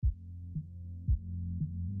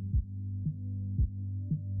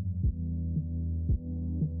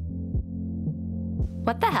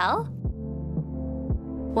What the hell?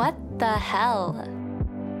 What the hell?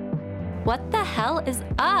 What the hell is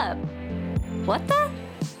up? What the?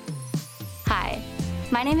 Hi,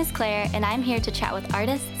 my name is Claire, and I'm here to chat with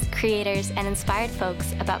artists, creators, and inspired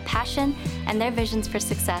folks about passion and their visions for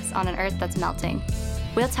success on an earth that's melting.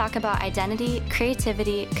 We'll talk about identity,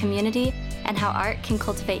 creativity, community, and how art can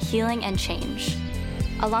cultivate healing and change.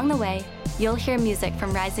 Along the way, you'll hear music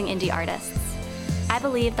from rising indie artists. I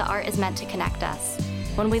believe the art is meant to connect us.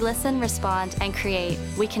 When we listen, respond, and create,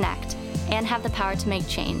 we connect and have the power to make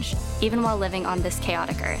change, even while living on this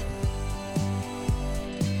chaotic earth.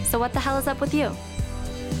 So what the hell is up with you?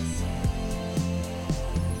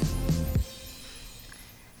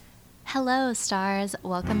 Hello, stars.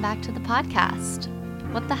 Welcome back to the podcast.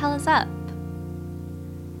 What the hell is up?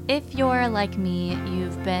 If you're like me,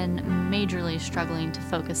 you've been majorly struggling to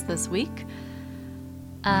focus this week.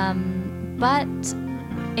 But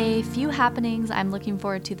a few happenings I'm looking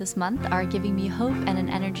forward to this month are giving me hope and an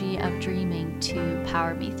energy of dreaming to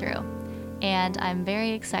power me through. And I'm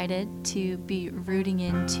very excited to be rooting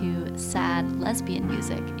into sad lesbian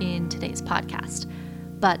music in today's podcast.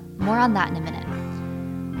 But more on that in a minute.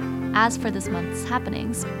 As for this month's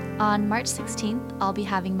happenings, on March 16th, I'll be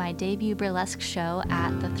having my debut burlesque show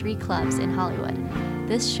at the 3 Clubs in Hollywood.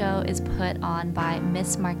 This show is put on by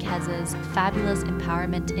Miss Marquez's fabulous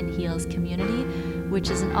Empowerment in Heels community, which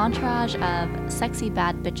is an entourage of sexy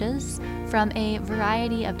bad bitches from a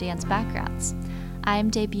variety of dance backgrounds. I'm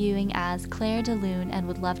debuting as Claire DeLune and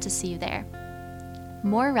would love to see you there.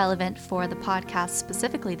 More relevant for the podcast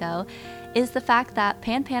specifically, though, is the fact that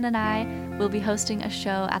Pan and I will be hosting a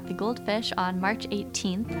show at the Goldfish on March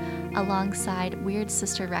 18th alongside Weird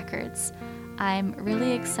Sister Records. I'm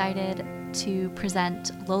really excited to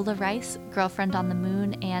present Lola Rice, Girlfriend on the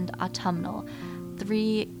Moon, and Autumnal,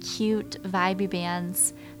 3 cute, vibey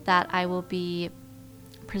bands that I will be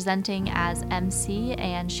presenting as MC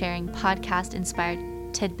and sharing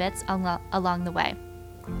podcast-inspired tidbits along the way.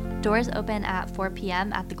 Doors open at 4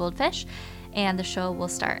 p.m. at the Goldfish, and the show will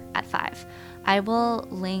start at 5. I will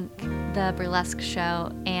link the burlesque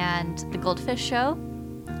show and the Goldfish show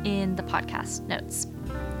in the podcast notes.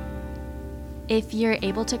 If you're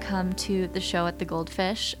able to come to the show at the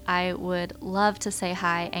Goldfish, I would love to say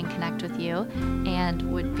hi and connect with you,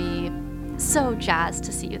 and would be so jazzed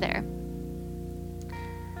to see you there.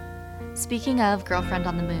 Speaking of Girlfriend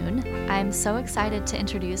on the Moon, I'm so excited to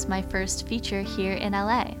introduce my first feature here in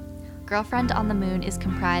LA. Girlfriend on the Moon is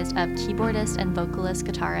comprised of keyboardist and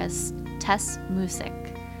vocalist-guitarist Tess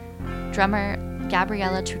Musick, drummer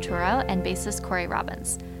Gabriella Turturro, and bassist Corey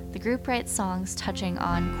Robbins. The group writes songs touching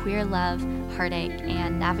on queer love, heartache,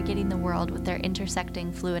 and navigating the world with their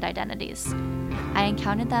intersecting fluid identities. I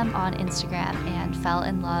encountered them on Instagram and fell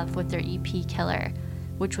in love with their EP Killer,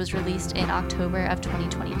 which was released in October of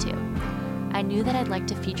 2022. I knew that I'd like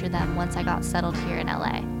to feature them once I got settled here in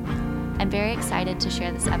LA. I'm very excited to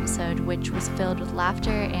share this episode, which was filled with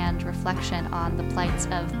laughter and reflection on the plights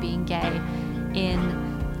of being gay in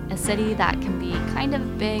a city that can be kind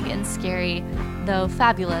of big and scary, though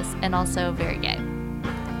fabulous and also very gay.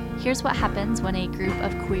 Here's what happens when a group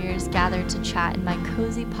of queers gather to chat in my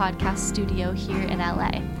cozy podcast studio here in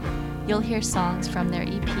LA. You'll hear songs from their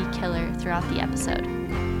EP Killer throughout the episode.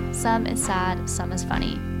 Some is sad, some is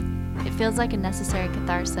funny. It feels like a necessary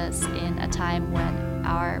catharsis in a time when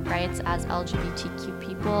our rights as LGBTQ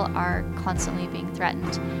people are constantly being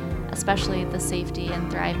threatened, especially the safety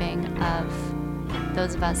and thriving of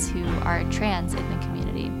those of us who are trans in the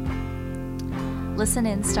community. Listen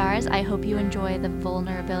in, stars. I hope you enjoy the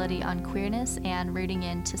vulnerability on queerness and rooting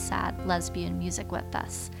into sad lesbian music with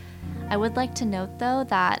us. I would like to note, though,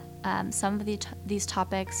 that some of these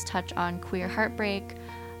topics touch on queer heartbreak,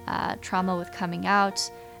 trauma with coming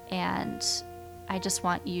out, and I just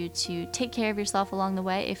want you to take care of yourself along the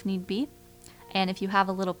way if need be. And if you have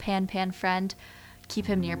a little pan friend, keep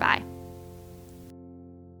him nearby.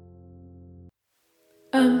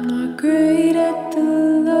 I'm not great at the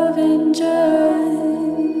love and just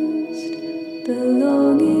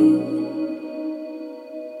belonging.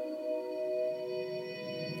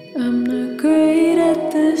 I'm not great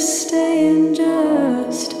at the staying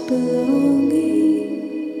just belonging.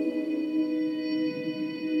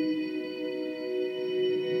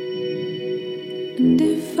 And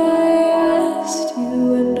if I asked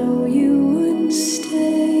you, I know you wouldn't stay.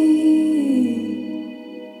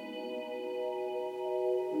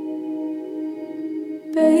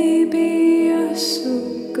 Baby, you're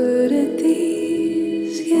so good at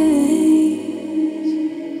these games.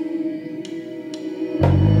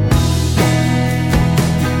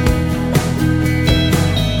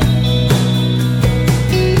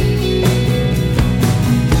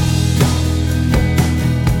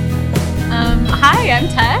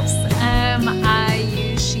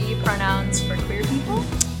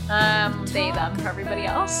 Sam for everybody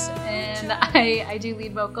else, and I do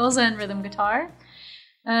lead vocals and rhythm guitar.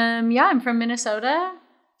 I'm from Minnesota.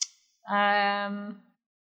 I've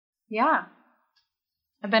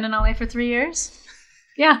been in LA for 3 years.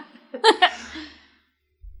 Yeah.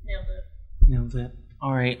 Nailed it.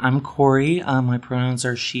 All right, I'm Corey. My pronouns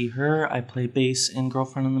are she, her. I play bass in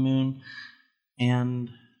Girlfriend on the Moon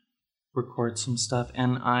and record some stuff.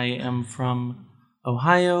 And I am from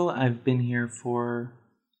Ohio. I've been here for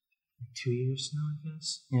 2 years now, I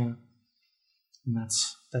guess. Yeah. And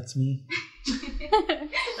that's me.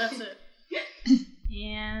 That's it.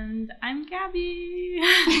 And I'm Gabby.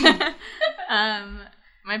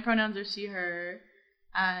 My pronouns are she, her.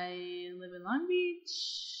 I live in Long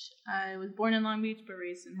Beach. I was born in Long Beach, but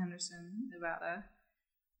raised in Henderson, Nevada.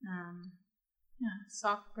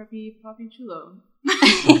 Soft, preppy, poppy, chulo.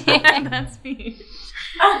 Yeah, that's me.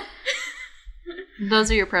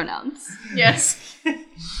 Those are your pronouns. Yes.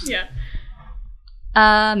 Yeah.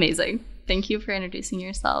 Amazing. Thank you for introducing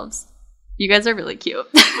yourselves. You guys are really cute.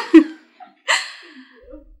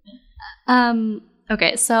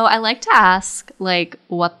 Okay, so I like to ask,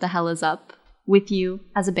 what the hell is up with you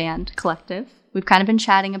as a band collective? We've kind of been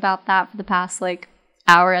chatting about that for the past,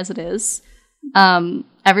 hour as it is.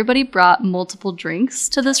 Everybody brought multiple drinks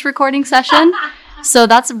to this recording session, so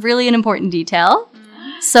that's really an important detail.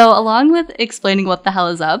 So along with explaining what the hell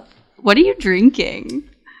is up, what are you drinking?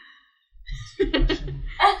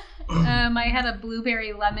 I had a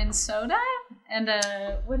blueberry lemon soda and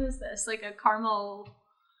what is this? Like a caramel...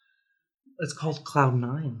 It's called Cloud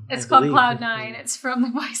 9. It's called Cloud 9. It's from the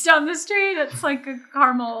place down the street. It's like a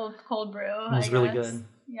caramel cold brew. It was really good.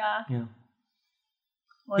 Yeah. Yeah.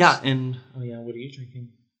 Well, what are you drinking?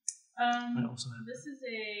 I also have this is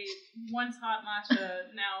a once hot matcha,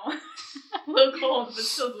 now a little cold, but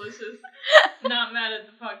still delicious. Not mad at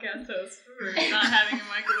the podcast host for not having a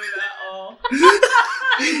microwave at all.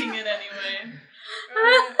 Drinking it anyway.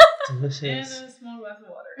 Delicious. And a small glass of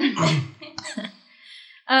water.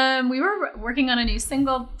 We were working on a new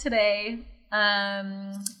single today,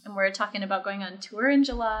 and we're talking about going on tour in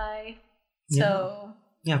July. So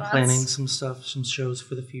planning some stuff, some shows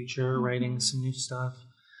for the future, writing some new stuff.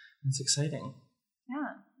 It's exciting.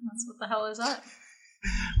 Yeah, that's what the hell is up.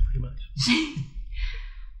 Pretty much.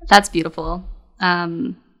 That's beautiful.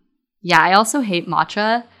 I also hate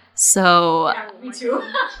matcha, so Me too.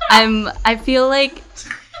 I feel like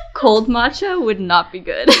cold matcha would not be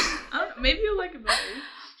good. Maybe you'll like it better.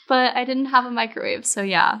 But I didn't have a microwave, so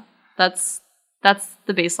yeah, that's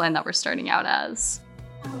the baseline that we're starting out as.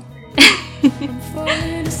 I'm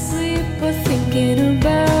falling asleep or thinking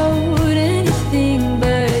about anything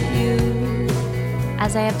but you.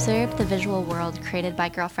 As I observed the visual world created by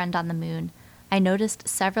Girlfriend on the Moon, I noticed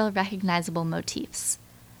several recognizable motifs.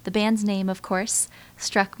 The band's name, of course,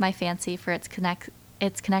 struck my fancy for its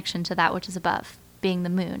connection to that which is above, being the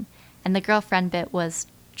moon, and the girlfriend bit was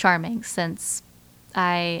charming since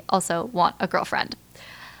I also want a girlfriend.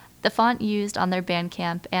 The font used on their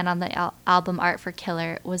Bandcamp and on the album art for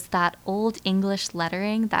Killer was that old English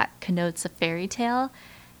lettering that connotes a fairy tale,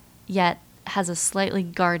 yet has a slightly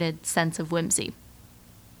guarded sense of whimsy.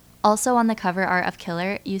 Also on the cover art of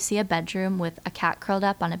Killer, you see a bedroom with a cat curled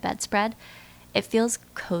up on a bedspread. It feels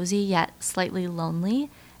cozy yet slightly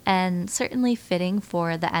lonely, and certainly fitting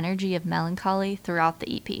for the energy of melancholy throughout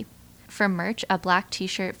the EP. For merch, a black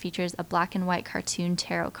t-shirt features a black and white cartoon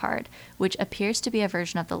tarot card, which appears to be a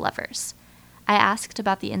version of the Lovers. I asked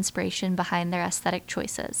about the inspiration behind their aesthetic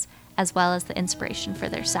choices, as well as the inspiration for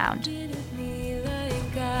their sound.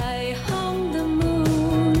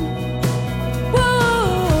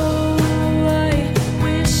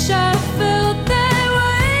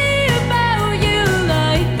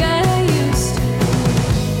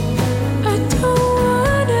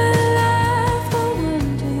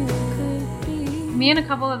 Me and a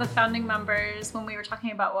couple of the founding members, when we were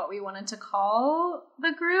talking about what we wanted to call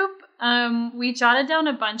the group, we jotted down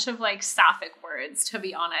a bunch of sapphic words, to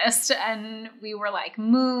be honest. And we were like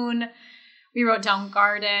moon, we wrote down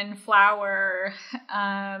garden, flower,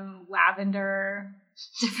 lavender,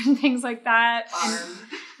 different things like that. Farm.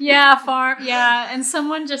 Farm. Yeah. And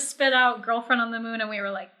someone just spit out Girlfriend on the Moon, and we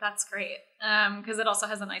were like, that's great. Because it also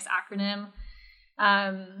has a nice acronym.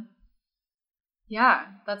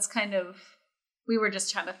 That's kind of... We were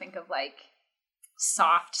just trying to think of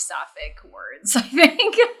soft sapphic words, I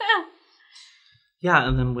think. Yeah,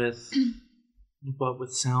 and then with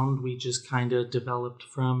sound, we just kind of developed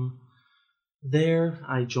from there.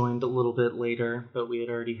 I joined a little bit later, but we had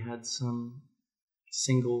already had some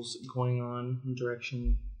singles going on and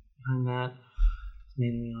direction behind that,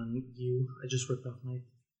 mainly on You. I just ripped off my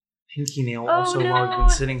pinky nail Oh, also while we've no. been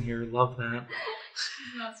sitting here. Love that.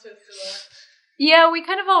 Not supposed to Yeah, we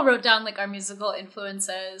kind of all wrote down like our musical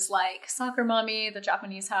influences, like Soccer Mommy, The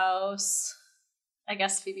Japanese House, I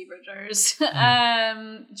guess Phoebe Bridgers,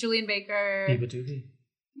 Julian Baker. Biba Doobie.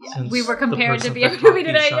 Yeah, we were compared to the Biba person at the Doobie coffee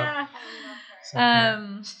today, shop.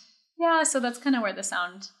 yeah. Yeah, so that's kind of where the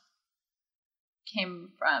sound came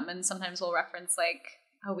from. And sometimes we'll reference like,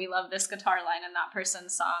 oh, we love this guitar line in that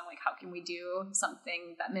person's song. Like, how can we do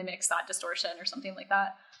something that mimics that distortion or something like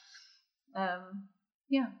that?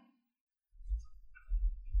 Yeah.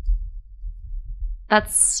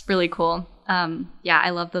 That's really cool. Yeah, I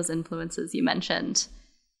love those influences you mentioned.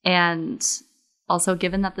 And also,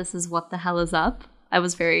 given that this is What the Hell Is Up, I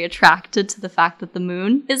was very attracted to the fact that the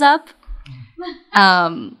moon is up.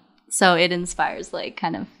 So it inspires like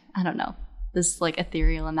kind of, I don't know, this like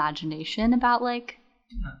ethereal imagination about like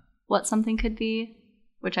what something could be,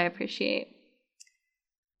 which I appreciate.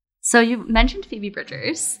 So you mentioned Phoebe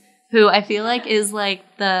Bridgers, who I feel like is like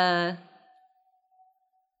the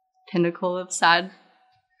pinnacle of sad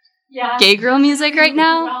gay girl music right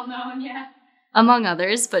now. Well known, yeah. Among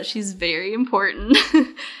others, but she's very important.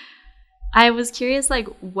 I was curious, like,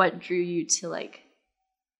 what drew you to, like,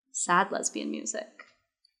 sad lesbian music?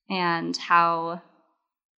 And how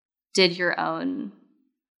did your own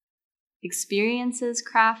experiences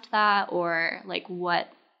craft that? Or, like, what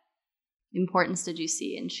importance did you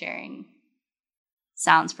see in sharing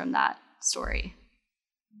sounds from that story?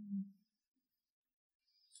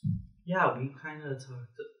 Yeah, we kind of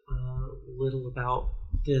talked a little about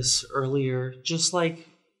this earlier. Just like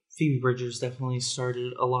Phoebe Bridgers definitely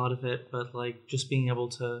started a lot of it, but like just being able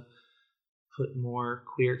to put more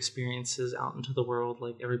queer experiences out into the world.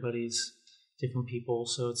 Like everybody's different people,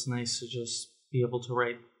 so it's nice to just be able to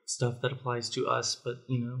write stuff that applies to us, but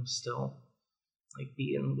still like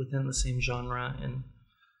be within the same genre and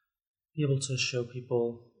be able to show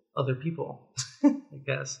people other people, I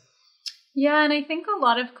guess. Yeah, and I think a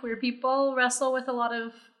lot of queer people wrestle with a lot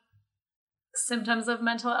of symptoms of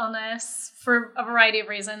mental illness for a variety of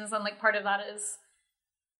reasons. And like part of that is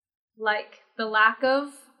like the lack of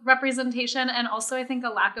representation, and also I think a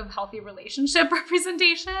lack of healthy relationship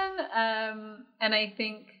representation. And I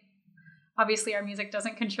think obviously our music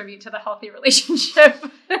doesn't contribute to the healthy relationship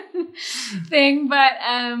thing, but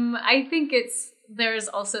I think there's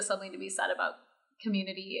also something to be said about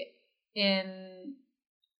community in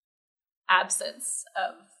absence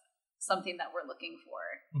of something that we're looking for.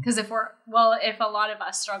 Because if a lot of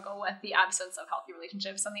us struggle with the absence of healthy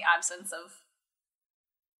relationships and the absence of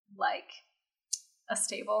like a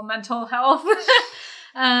stable mental health,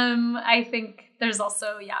 I think there's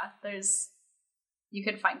also, you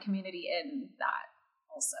could find community in that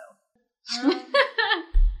also.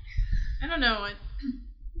 I don't know.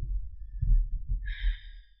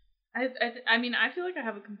 I mean, I feel like I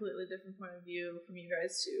have a completely different point of view from you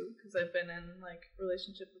guys too, because I've been in like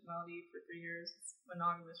relationship with Melody for 3 years. It's a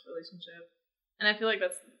monogamous relationship, and I feel like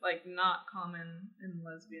that's like not common in the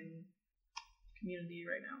lesbian community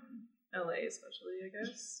right now in LA, especially, I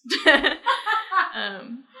guess.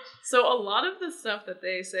 So a lot of the stuff that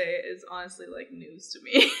they say is honestly like news to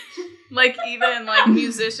me. Like even like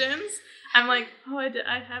musicians, I'm like, oh,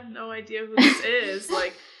 I have no idea who this is,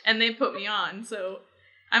 like, and they put me on, so.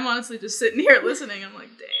 I'm honestly just sitting here listening. I'm like,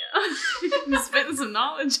 damn, I'm spitting some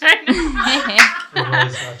knowledge right now.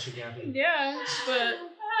 Everybody's got you, Gabby. Yeah, but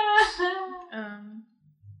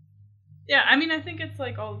yeah, I mean, I think it's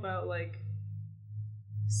like all about like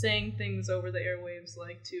saying things over the airwaves,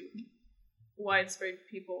 like to widespread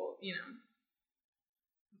people,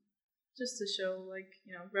 just to show, like,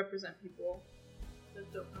 represent people that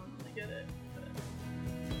don't normally get it. But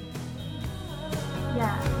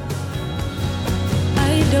Yeah.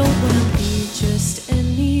 I don't wanna be just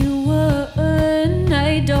anyone.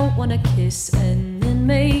 I don't wanna kiss and then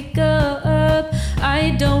make up.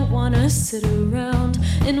 I don't wanna sit around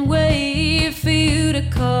and wait for you to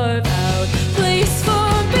carve out place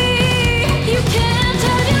for me. You can't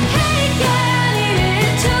have your cake and eat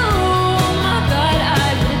it too. Oh my God, I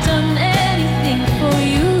would've done anything for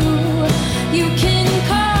you. You can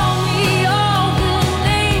call me all the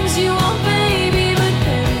names you want, baby, but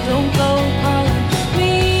then don't go calling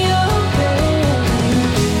me your baby.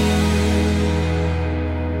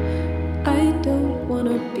 I don't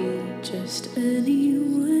wanna be just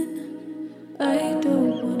anyone. I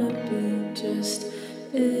don't wanna be just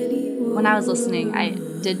anyone. When I was listening, I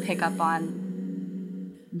did pick up on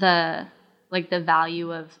the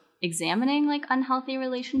value of examining like unhealthy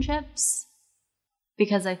relationships,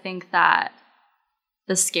 because I think that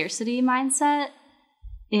the scarcity mindset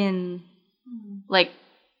in like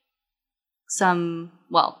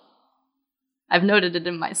I've noted it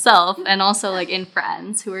in myself and also like in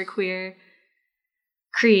friends who are queer,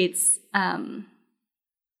 creates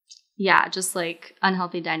just like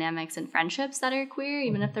unhealthy dynamics in friendships that are queer,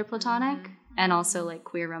 even if they're platonic, and also like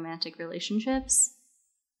queer romantic relationships.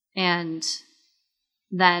 And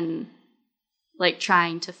then like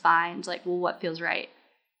trying to find like, well, what feels right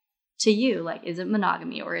to you? Like, is it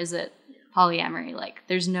monogamy or is it polyamory? Like,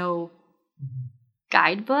 there's no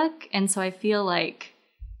guidebook. And so I feel like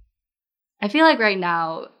right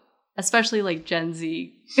now, especially like Gen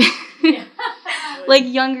Z, like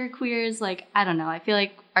younger queers, like, I don't know, I feel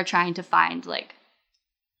like are trying to find like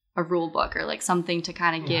a rule book or like something to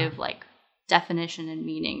kind of give like definition and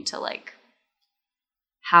meaning to like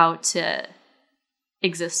how to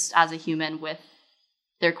exist as a human with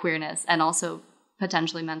their queerness and also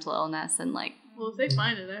potentially mental illness and like. Well, if they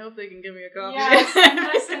find it, I hope they can give me a copy. Yes,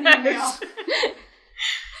 send an email.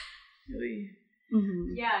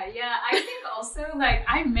 Yeah. I think also like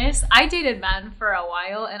I dated men for a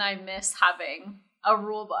while and I miss having a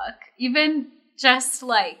rule book. Even just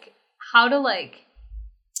like how to like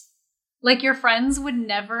your friends would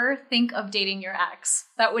never think of dating your ex.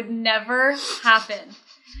 That would never happen.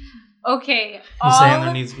 Okay. You're saying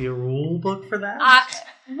there needs to be a rule book for that?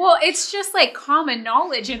 Well, it's just like common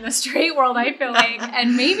knowledge in the straight world, I feel like.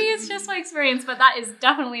 And maybe it's just my experience, but that is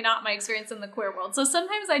definitely not my experience in the queer world. So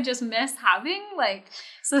sometimes I just miss having like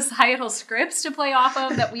societal scripts to play off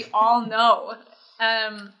of that we all know.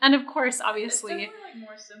 And of course, obviously, it's definitely like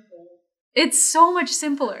more simple. It's so much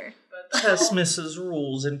simpler. Test Mrs.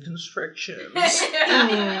 Rules and constrictions.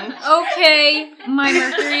 Okay, my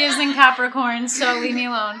Mercury is in Capricorn, so leave me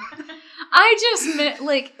alone. I just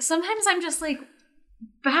like sometimes I'm just like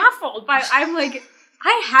baffled by I'm like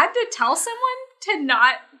I had to tell someone to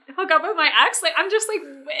not hook up with my ex. Like I'm just like,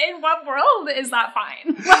 in what world is that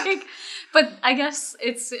fine? Like, but I guess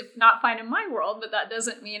it's not fine in my world, but that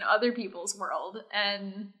doesn't mean other people's world.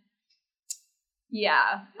 And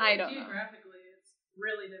yeah, I don't know. Geographically, it's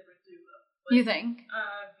really different too, though. Like, You think?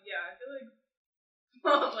 Yeah, I feel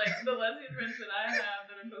like the lesbian friends that I have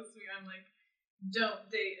that are close to me, I'm like, don't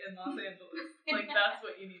date in Los Angeles. Like, that's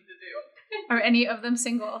what you need to do. Are any of them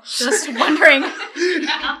single? Just wondering.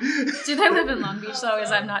 Do they live in Long Beach, though,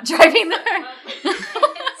 as I'm not driving there? Yeah,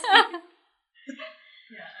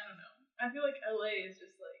 I don't know. I feel like LA is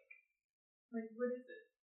just like what is it?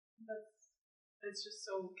 It's just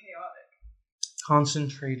so chaotic.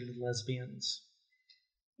 Concentrated lesbians.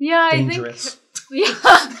 Yeah, Dangerous. I think. Yeah.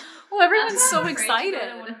 Well, everyone's so excited. To go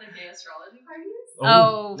to one of the gay astrology parties?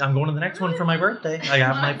 Oh. I'm going to the next one for my birthday. I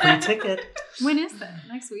have my free ticket. When is that?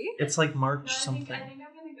 Next week? It's like March No, something. I think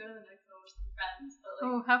I'm gonna go to the next one with some friends. But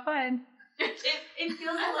like, Oh, have fun. it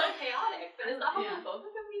feels a little chaotic, but is that homophobic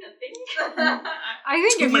of me to think? I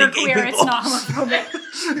think Too if many you're gay queer, it's people. not homophobic.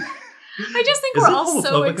 I just think Is we're it all so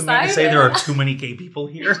homophobic of me to excited. say there are too many gay people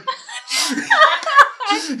here?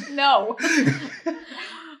 No.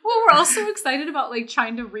 Well, we're all so excited about like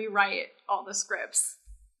trying to rewrite all the scripts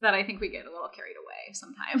that I think we get a little carried away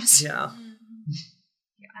sometimes. Yeah. I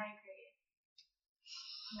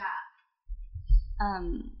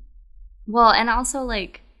agree. Well, and also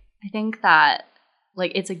like I think that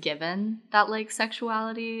like it's a given that like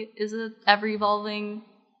sexuality is a ever evolving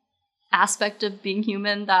aspect of being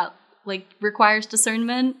human that like requires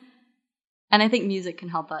discernment, and I think music can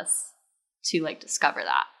help us to like discover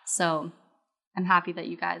that. So I'm happy that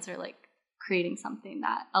you guys are like creating something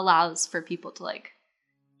that allows for people to like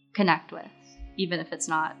connect with, even if it's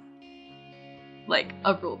not like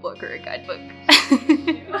a rule book or a guidebook.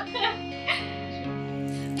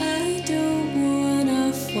 I don't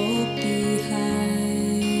wanna fall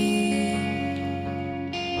behind.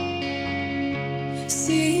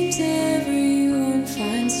 Seems everyone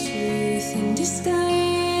finds truth in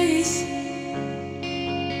disguise.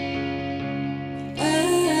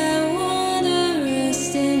 I wanna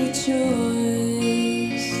rest in a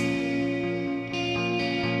choice.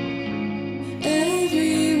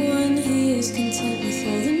 Everyone here is content with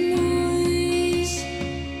all the noise.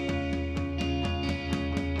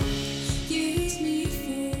 Use me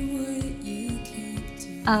for what you can't do.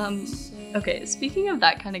 Okay, speaking of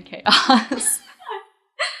that kind of chaos.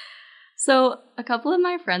 So a couple of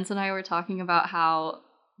my friends and I were talking about how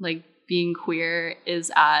like being queer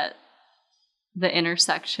is at the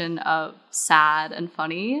intersection of sad and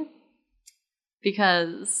funny,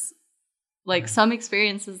 because like some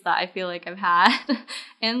experiences that I feel like I've had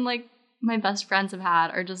and like my best friends have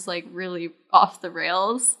had are just like really off the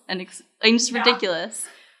rails and just ridiculous.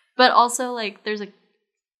 But also like there's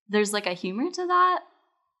like a humor to that.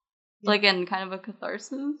 Like, and kind of a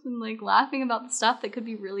catharsis and like laughing about the stuff that could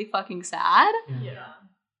be really fucking sad. Yeah.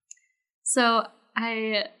 So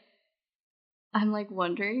I'm like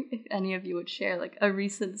wondering if any of you would share like a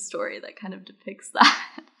recent story that kind of depicts that.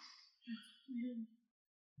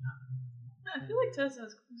 I feel like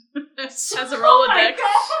Tess has a Rolodex.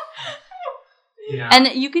 Yeah. And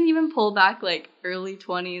you can even pull back like early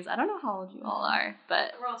 20s. I don't know how old you all are,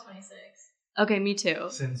 but We're all 26. okay, me too.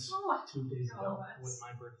 Since Oh, 2 days all ago, of us.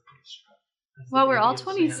 when my birthday struck. As the Well, we're baby all of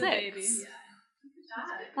 26. Santa. Baby.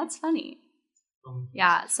 That's funny. Um,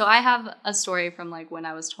 Yeah, so I have a story from like when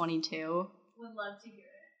I was 22, Would love to hear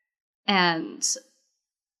it. and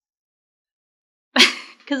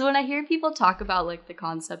because when I hear people talk about like the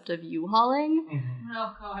concept of U-hauling, Mhm.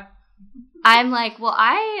 Oh, God. I'm like, well,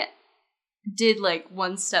 I did like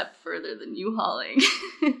one step further than U-hauling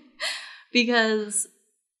because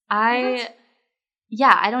I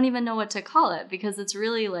don't even know what to call it because it's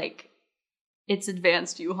really like it's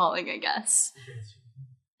advanced U-hauling, I guess.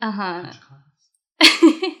 Uh-huh. Punch class.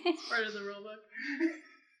 Part of the rule book.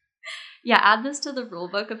 Yeah, add this to the rule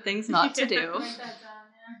book of things not to do. Write that down,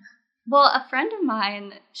 yeah. Well, a friend of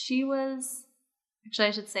mine, she was, actually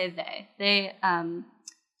I should say they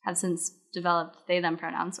have since developed they, them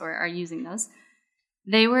pronouns or are using those.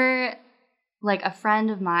 They were like a friend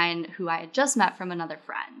of mine who I had just met from another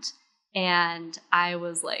friend. And I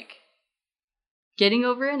was like getting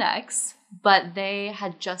over an ex, but they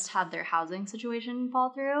had just had their housing situation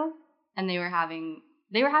fall through and they were having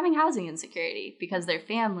housing insecurity because their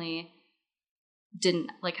family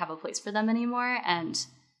didn't like have a place for them anymore, and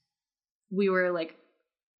we were like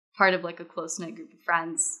part of like a close-knit group of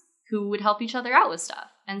friends who would help each other out with stuff.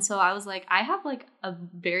 And so I was like, I have like a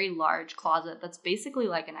very large closet that's basically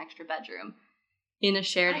like an extra bedroom in a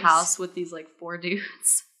shared Nice. house with these like 4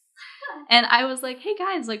 dudes. And I was like, hey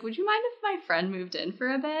guys, like would you mind if my friend moved in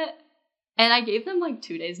for a bit? And I gave them like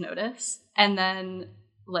 2 days notice, and then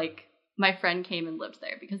like my friend came and lived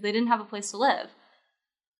there because they didn't have a place to live.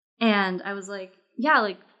 And I was like, yeah,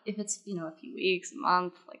 like if it's, you know, a few weeks, a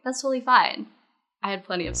month, like that's totally fine. I had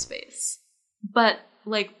plenty of space. But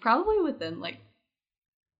like probably within like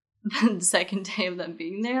the second day of them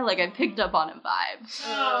being there, like I picked up on a vibe.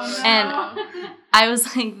 Oh, no. And I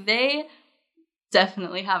was like, they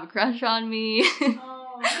definitely have a crush on me.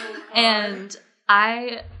 Oh, And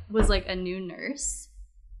I was like a new nurse.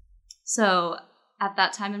 So at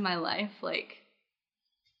that time in my life, like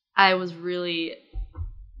I was really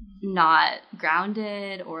not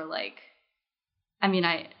grounded or like, I mean,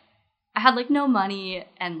 I had like no money,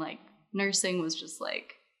 and like nursing was just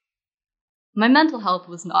like, my mental health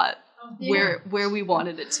was not where we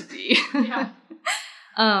wanted it to be. Yeah.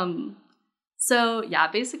 So yeah,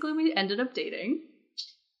 basically we ended up dating.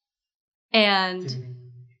 And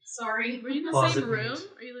Sorry. Were you in the Closet same room? mate.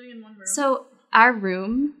 Are you living in one room? so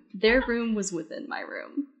their room was within my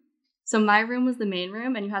room. So my room was the main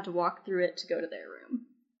room, and you had to walk through it to go to their room.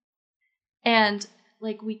 And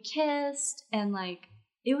like we kissed, and like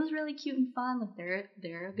it was really cute and fun. Like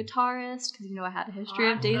they're a guitarist because, you know, I had a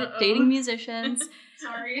history of dating musicians.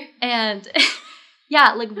 Sorry. And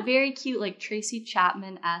yeah, like very cute, like Tracy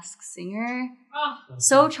Chapman-esque singer. Oh,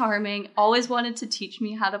 So charming. Always wanted to teach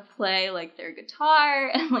me how to play like their guitar,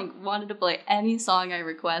 and like wanted to play any song I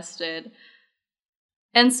requested.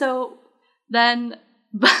 And so then,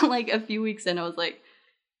 but like a few weeks in, I was like,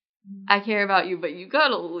 I care about you, but you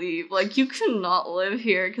gotta leave. Like, you cannot live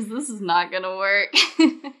here because this is not gonna work.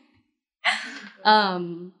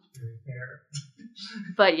 Very fair.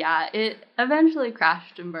 But yeah, it eventually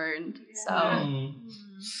crashed and burned. So Mm.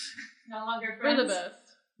 no longer We're friends. the best.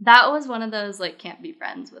 that was one of those like can't be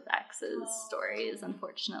friends with exes stories,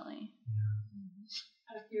 unfortunately.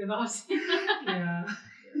 Had a few of those.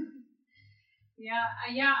 Yeah.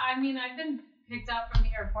 Yeah. I mean, I've been picked up from the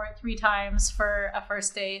airport 3 times for a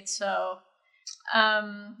first date, so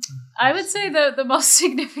I would say the most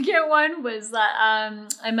significant one was that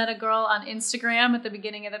I met a girl on Instagram at the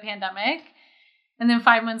beginning of the pandemic, and then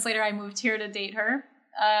 5 months later I moved here to date her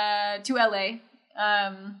to LA.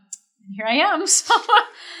 Here I am. So,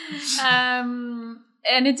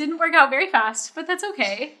 and it didn't work out very fast, but that's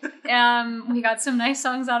okay. We got some nice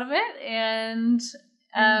songs out of it, and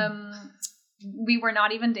we were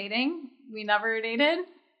not even dating. We never dated.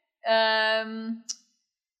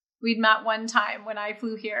 We'd met one time when I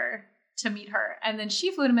flew here to meet her, and then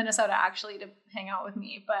she flew to Minnesota actually to hang out with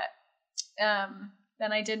me. But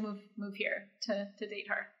then I did move here to date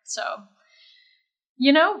her. So,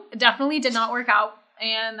 you know, definitely did not work out,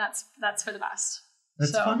 and that's for the best.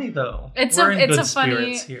 That's So, funny though. it's We're a- in it's good a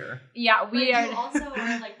funny- spirits here. Yeah, we are. You also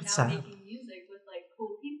are like It's now sad. making music with like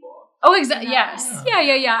cool people. Oh, exactly. in Yes. LA.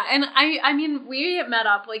 Yeah. And I mean, we met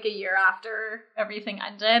up like a year after everything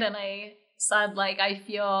ended, and I said, like, I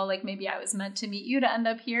feel like maybe I was meant to meet you to end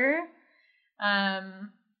up here.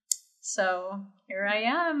 So here I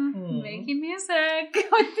am making music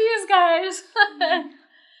with these guys.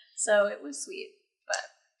 So it was sweet, but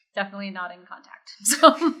definitely not in contact.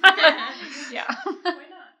 So yeah. Why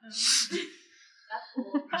not? That's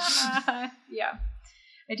cool. Yeah.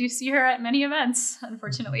 I do see her at many events,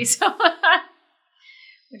 unfortunately. So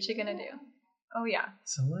what you gonna do? Oh yeah.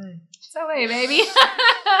 It's LA. It's LA, baby.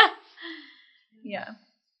 Yeah.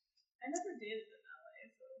 I never dated in LA,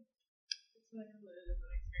 so it's like a little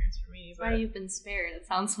different experience for me. That's why you've been spared, it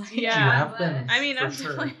sounds like. Yeah. You have been. I mean, for I've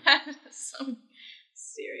sure. definitely had some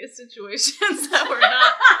serious situations that were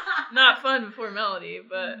not fun before Melody,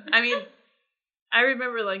 but I mean, I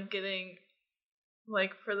remember like getting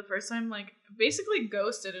like for the first time like basically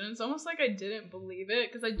ghosted, and it's almost like I didn't believe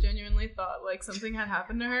it because I genuinely thought like something had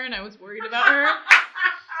happened to her and I was worried about her,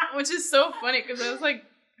 which is so funny because I was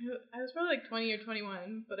probably like 20 or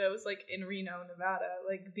 21, but I was like in Reno, Nevada.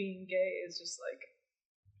 Like being gay is just like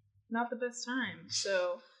not the best time.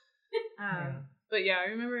 So, but yeah, I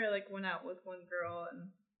remember I like went out with one girl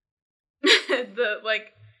and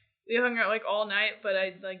we hung out like all night, but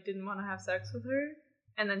I like didn't want to have sex with her,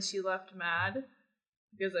 and then she left mad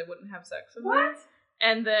because I wouldn't have sex with her.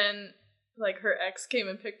 And then like her ex came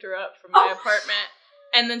and picked her up from my apartment.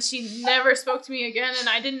 And then she never spoke to me again, and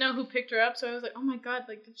I didn't know who picked her up, so I was like, oh my god,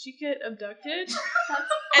 like, did she get abducted?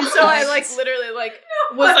 And so I, like, literally, like,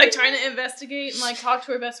 was, like, trying to investigate and, like, talk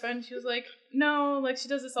to her best friend, and she was like, no, like, she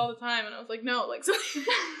does this all the time, and I was like, no, like, something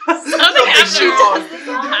happened to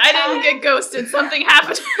her. I didn't get ghosted, something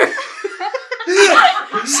happened to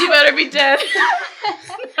her. She better be dead.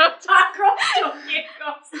 No, Girls don't get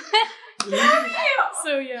ghosted.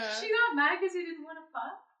 so, yeah. She got mad because you didn't want to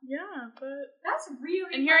fuck? Yeah, but... That's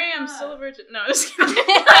really And here I am, fucked still up. a virgin. No, just kidding.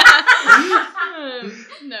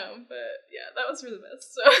 No, but yeah, that was for the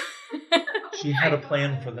best, so... She had a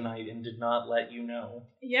plan for the night and did not let you know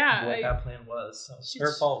Yeah, what that plan was. So it's She-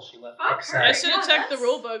 her fault. She left Fuck upset. her. I should have Yeah, checked the that's-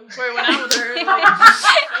 rule book before I went out with her. Like,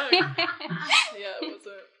 fuck. Yeah, it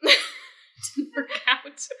wasn't... didn't work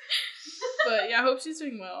out. But yeah, I hope she's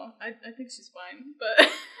doing well. I think she's fine, but...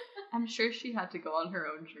 I'm sure she had to go on her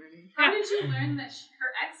own journey. How did you learn that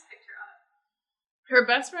her ex picked her up? Her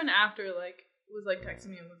best friend after, like, was, like,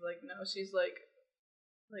 texting me and was like, no, she's, like,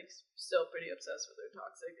 still pretty obsessed with her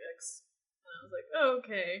toxic ex. And I was like, oh,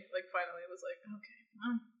 okay. Like, finally was like, okay,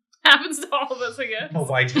 well, happens to all of us, I guess. Well,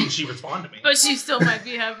 why didn't she respond to me? But she still might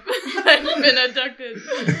be been abducted.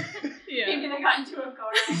 Yeah. Maybe they got into a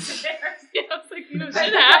car accident. Yeah, I was like, you know, But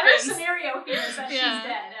shit the better happens. scenario here is that Yeah. she's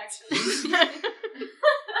dead, actually.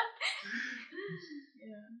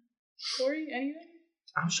 Yeah. Corey, anything?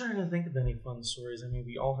 I'm trying to think of any fun stories. I mean,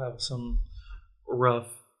 we all have some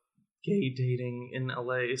rough gay dating in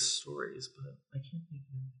LA stories, but I can't think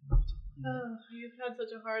of anything off the top of my head. Oh, you've had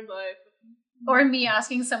such a hard life. Or me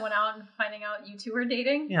asking someone out and finding out you two were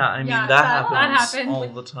dating. Yeah, I mean, Yeah, that that happens happened all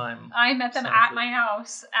with- the time. I met them at Sadly. my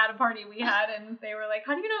house at a party we had, and they were like,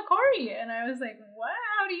 how do you know Corey? And I was like, what?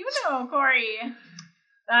 How do you know Corey?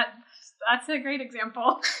 That's a great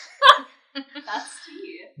example. That's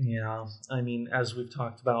tea. Yeah, I mean, as we've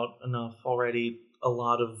talked about enough already, a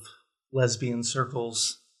lot of lesbian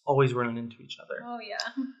circles always run into each other, Oh, yeah.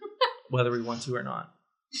 whether we want to or not.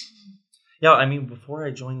 Yeah, I mean, before I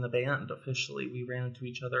joined the band officially, we ran into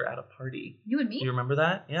each other at a party. You and Do me? you remember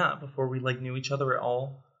that? Yeah, before we like knew each other at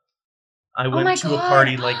all. I Oh went my to God. a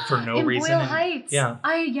party like for no in reason. Boyle and- Heights. Yeah.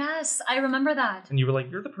 Yes, I remember that. And you were like,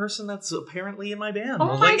 "You're the person that's apparently in my band." Oh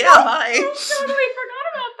I was my like, God. "Yeah, hi." I totally forgot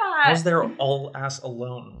about that. I was there all ass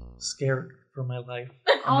alone, scared for my life.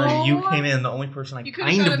 And then you Oh. came in, the only person I You could've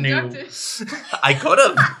kind got of knew. abducted. I could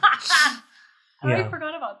have. I already Yeah.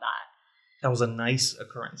 forgot about that. That was a nice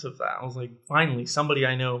occurrence of that. I was like, finally, somebody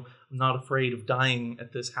I know. I'm not afraid of dying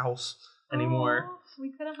at this house anymore. Oh,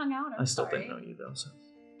 we could have hung out. I still sorry. didn't know you though. So.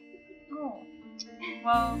 Oh.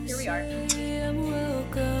 Well, here we are. I'm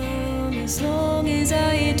welcome as long as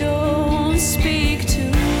I don't speak too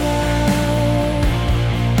loud.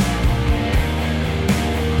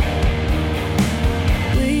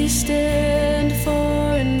 We stand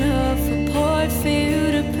far enough apart for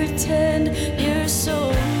you to pretend you're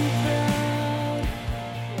so proud.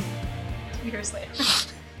 2 years later.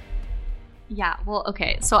 Yeah, well,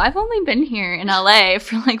 okay. So I've only been here in LA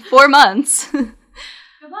for like 4 months.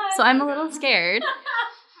 So I'm a little scared.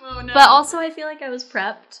 Oh, no. But also I feel like I was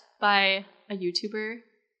prepped by a YouTuber.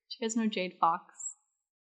 Do you guys know Jade Fox?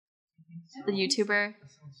 The YouTuber?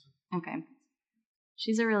 Okay.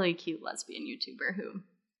 She's a really cute lesbian YouTuber who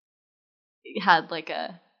had like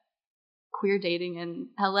a queer dating in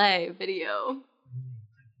LA video.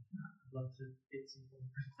 love to get some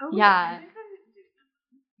flavors. Oh, Yeah. I think I could do that.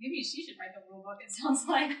 Maybe she should write the rule book, it sounds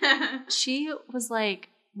like. She was like,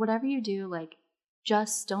 whatever you do, like,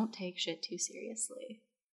 just don't take shit too seriously.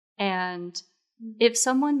 And if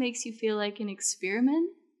someone makes you feel like an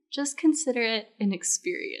experiment, just consider it an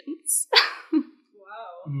experience.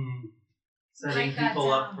 Wow. Setting Write that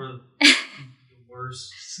people up down. for the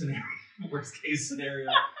worst scenario, worst case scenario.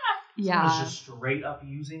 Someone's Yeah. just straight up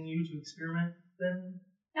using you to experiment, then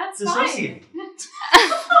That's dissociate. fine.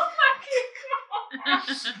 Oh my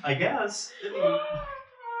gosh. I guess. I mean, Oh,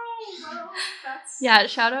 well, that's Yeah,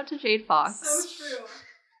 shout out to Jade Fox. so true.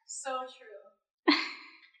 So true.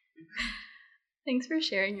 Thanks for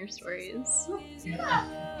sharing your stories. yeah.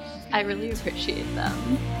 I really appreciate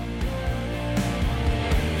them.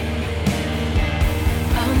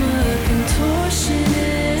 I'm a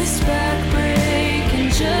contortionist, backbreaking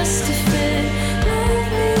just to fit. Love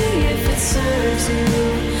me if it serves you.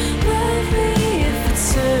 Love me if it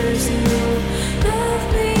serves you. Love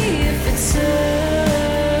me if it serves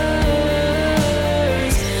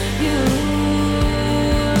you.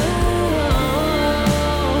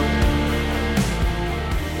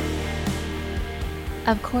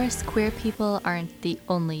 Of course, queer people aren't the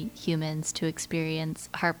only humans to experience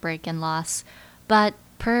heartbreak and loss, but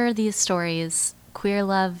per these stories, queer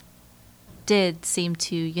love did seem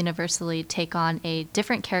to universally take on a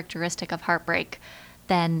different characteristic of heartbreak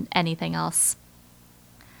than anything else.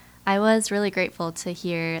 I was really grateful to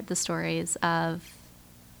hear the stories of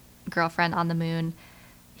Girlfriend on the Moon,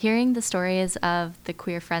 hearing the stories of the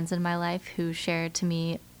queer friends in my life who shared to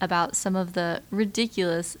me about some of the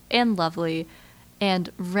ridiculous and lovely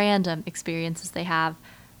and random experiences they have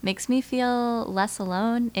makes me feel less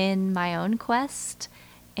alone in my own quest,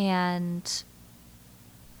 and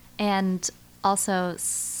also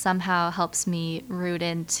somehow helps me root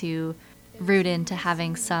into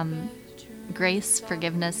having some grace,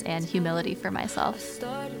 forgiveness, and humility for myself.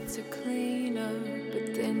 Started to clean up,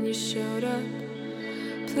 but then you showed up.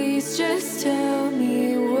 Please just tell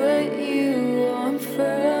me what you want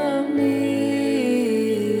from me.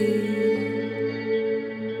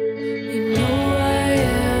 You know I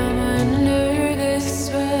am under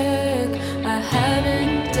this wreck. I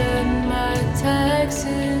haven't done my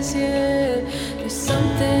taxes yet. There's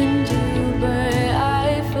something due, but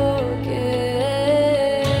I forget.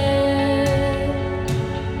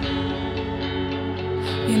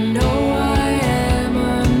 You know I am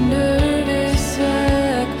under this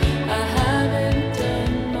wreck. I haven't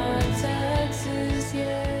done my taxes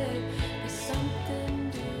yet. There's something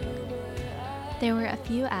due, but I There were a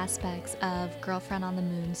few aspects of Girlfriend on the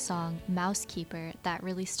Moon's song Mousekeeper that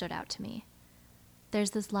really stood out to me.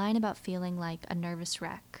 There's this line about feeling like a nervous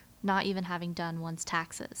wreck, not even having done one's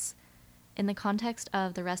taxes. In the context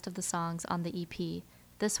of the rest of the songs on the EP,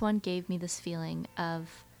 this one gave me this feeling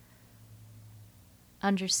of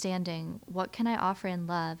understanding what can I offer in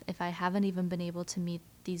love if I haven't even been able to meet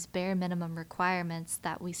these bare minimum requirements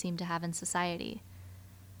that we seem to have in society.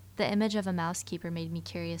 The image of a mousekeeper made me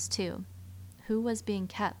curious too. Who was being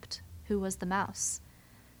kept? Who was the mouse?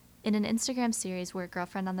 In an Instagram series where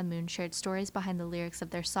Girlfriend on the Moon shared stories behind the lyrics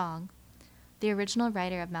of their song, the original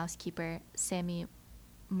writer of Mousekeeper, Sammy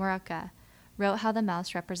Muraka, wrote how the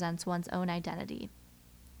mouse represents one's own identity.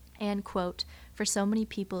 And, quote, for so many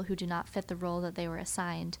people who do not fit the role that they were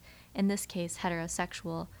assigned, in this case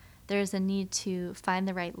heterosexual, there is a need to find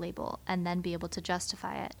the right label and then be able to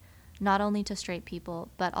justify it, not only to straight people,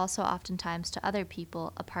 but also oftentimes to other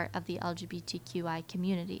people a part of the LGBTQI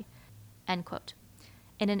community, end quote.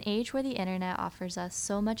 In an age where the internet offers us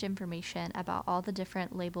so much information about all the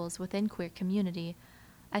different labels within queer community,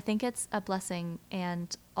 I think it's a blessing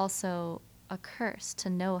and also a curse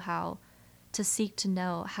to seek to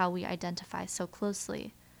know how we identify so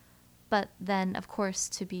closely, but then, of course,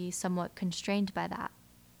 to be somewhat constrained by that,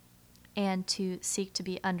 and to seek to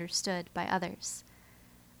be understood by others.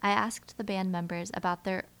 I asked the band members about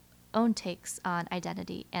their own takes on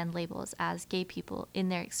identity and labels as gay people in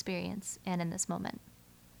their experience and in this moment.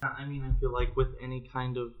 I mean, I feel like with any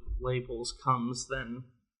kind of labels comes then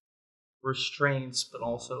restraints, but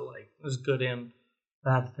also like there's good and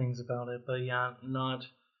bad things about it. But yeah,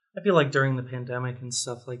 I feel like during the pandemic and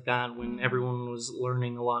stuff like that, when everyone was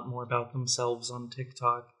learning a lot more about themselves on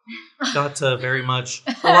TikTok, got to very much,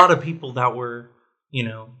 a lot of people that were,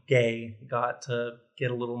 gay got to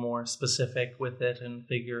get a little more specific with it and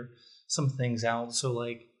figure some things out. So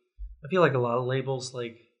like, I feel like a lot of labels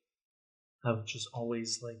like have just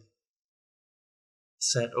always like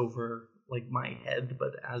set over like my head,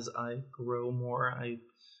 but as I grow more, I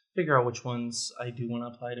figure out which ones I do want to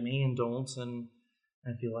apply to me and don't, and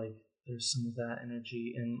I feel like there's some of that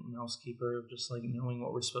energy in Mousekeeper of just like knowing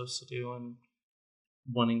what we're supposed to do and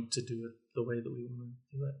wanting to do it the way that we want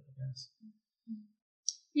to do it, I guess.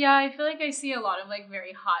 Yeah, I feel like I see a lot of like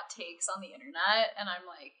very hot takes on the internet, and I'm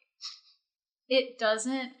like, it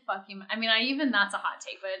doesn't fucking. I mean, that's a hot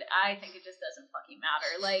take, but I think it just doesn't fucking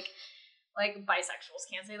matter. Like bisexuals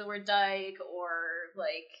can't say the word dyke, or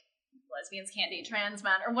like lesbians can't date trans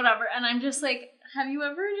men, or whatever. And I'm just like, have you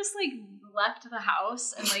ever just like left the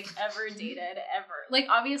house and like ever dated ever? Like,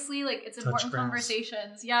 obviously, like it's important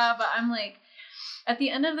conversations, yeah. But I'm like, at the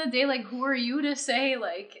end of the day, like, who are you to say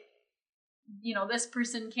like, you know, this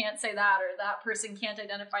person can't say that, or that person can't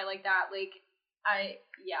identify like that? Like,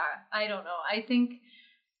 I don't know. I think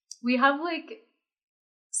we have like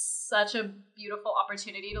such a beautiful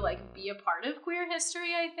opportunity to like be a part of queer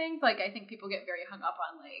history. I think people get very hung up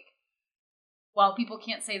on like, well, people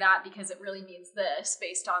can't say that because it really means this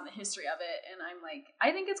based on the history of it. And I'm like,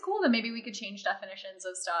 I think it's cool that maybe we could change definitions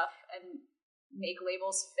of stuff and make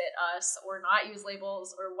labels fit us, or not use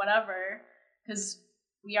labels or whatever, because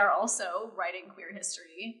we are also writing queer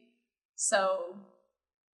history. So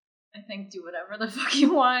I think do whatever the fuck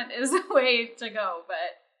you want is the way to go,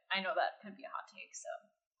 but I know that could be a hot take, so.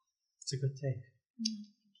 It's a good take.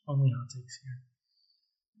 Mm-hmm. Only hot takes here.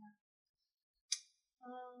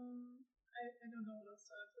 I don't know what else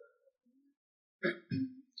to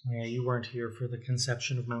say. Yeah, you weren't here for the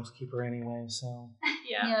conception of Mousekeeper anyway, so.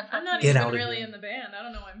 Yeah, I'm not Get even out really here. in the band. I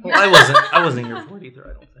don't know why I'm here. Well, I wasn't here for it either,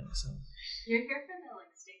 I don't think so. You're here for the like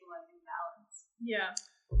stabilizing balance. Yeah.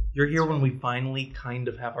 You're here when we finally kind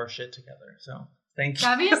of have our shit together, so thank you.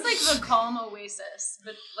 Gabby is like the calm oasis,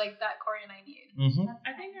 but like that Corey and I need. Mm-hmm.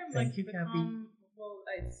 I think I'm Thank like you, the Gabby. calm. Well,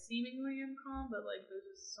 I seemingly am calm, but like there's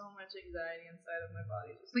just so much anxiety inside of my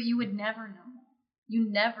body. But you would never know. You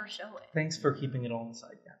never show it. Thanks for keeping it all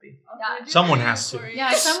inside, Gabby. Yeah. Someone has to.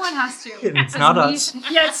 Yeah, someone has to. And it's not us.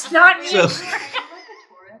 Yeah, it's not me. So- Are you like a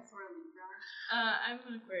Taurus or a Libra? I'm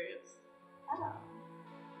an Aquarius. Oh.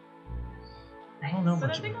 I don't know But I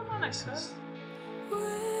much think about I'm on a this. cusp. Where's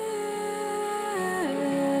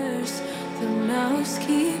the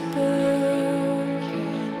mousekeeper?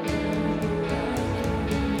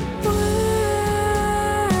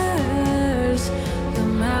 Where's the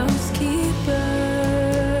mousekeeper?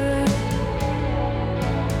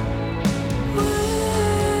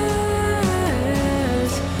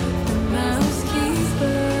 Where's the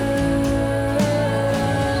mousekeeper?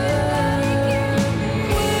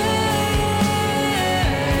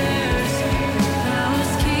 Where's the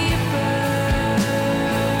mousekeeper?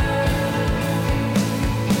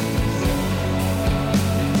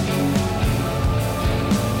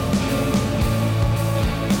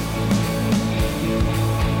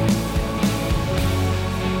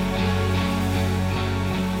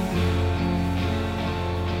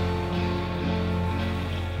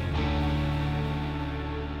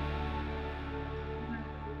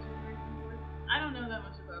 I don't know that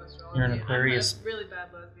much about astrology. You're an Aquarius. I'm a really bad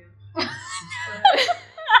lesbian.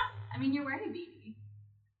 I mean, you're wearing a beanie,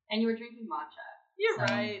 and you were drinking matcha. You're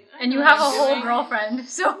So- right. I And know you what have a I'm whole doing. girlfriend,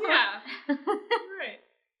 so Yeah. You're right.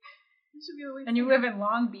 You should be the way. and you live in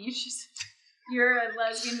Long Beach. You're a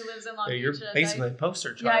lesbian who lives in Long Yeah, Beach. you're and basically I- a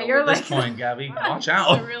poster child Yeah, you're at this like- point, Gabby. Watch You're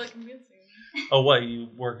out. really convincing. Oh, what? You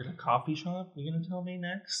work at a coffee shop? You gonna tell me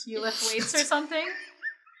next? you lift weights or something.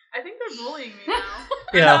 I think they're bullying me now.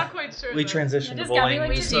 Yeah, I'm not quite sure. We though. transitioned to Does Gabby bullying. like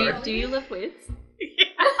We to started- do Do you lift weights?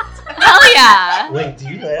 Hell yeah! Wait, do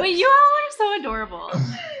you live? Wait, you all are so adorable.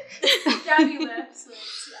 Gabby lifts.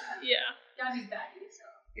 Yeah. Gabby's baggy, so.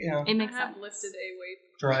 Yeah. It makes I have sense. lifted a weight.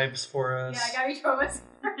 Drives for us. Yeah, Gabby drove us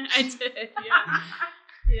I did. Yeah.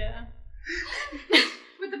 Yeah.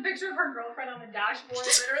 with the picture of her girlfriend on the dashboard,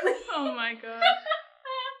 literally. Oh my god.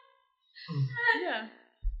 Yeah.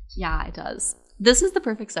 Yeah, it does. This is the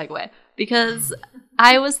perfect segue because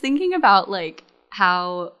I was thinking about like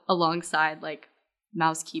how alongside like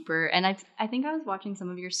Mousekeeper, and I think I was watching some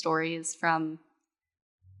of your stories from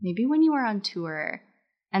maybe when you were on tour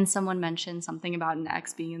and someone mentioned something about an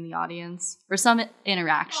ex being in the audience or some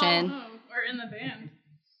interaction. Oh, or in the band.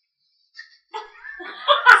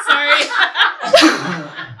 Sorry.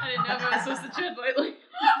 I didn't know if I was supposed to tread lightly.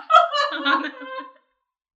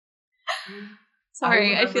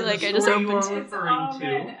 Sorry, I feel like I just story you opened are it. referring to,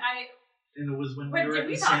 man, and it was when Wait, we were did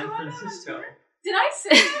we in talk San about that on Francisco. tour? Did I say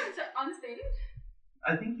that on the stage?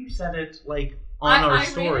 I think you said it like on our I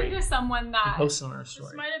story. ran into someone You that. posted on our This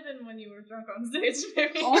story. might have been when you were drunk on stage,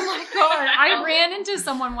 maybe. Oh my god! I ran into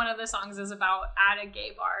someone. One of the songs is about at a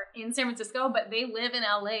gay bar in San Francisco, but they live in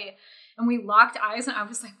LA, and we locked eyes, and I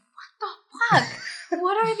was like, "What the fuck?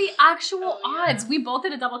 What are the actual Oh, yeah. odds?" We both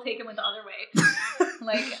did a double take and went the other way.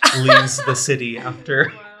 Like, leaves the city after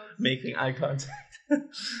Wild. making eye contact.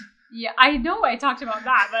 yeah, I know I talked about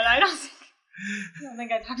that, but I don't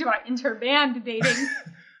think I talked about interband dating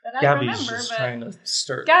that I Gabby's remember. just But trying to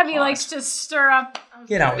stir. Gabby the pot. likes to stir up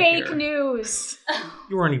Get out of fake here. news.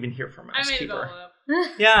 You weren't even here for I made it all Mousekeeper. up.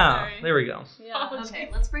 Yeah, Sorry. there we go. Yeah. Okay,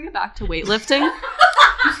 let's bring it back to weightlifting.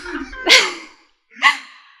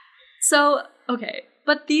 So, okay,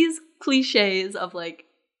 but these cliches of like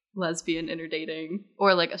lesbian interdating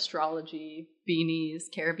or like astrology, beanies,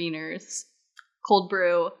 carabiners, cold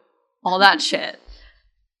brew, all that shit.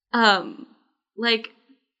 Like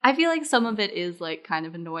I feel like some of it is like kind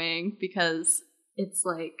of annoying because it's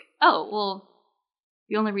like, oh, well,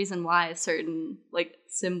 the only reason why certain like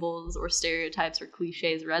symbols or stereotypes or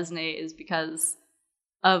cliches resonate is because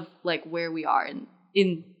of like where we are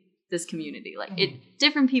in this community. Like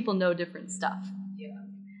different people know different stuff. Yeah.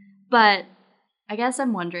 But I guess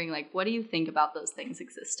I'm wondering, like, what do you think about those things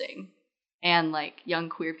existing and like young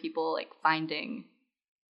queer people like finding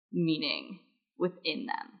meaning within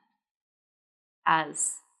them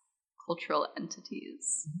as cultural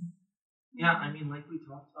entities? Yeah, I mean, like we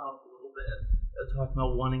talked about a little bit, talking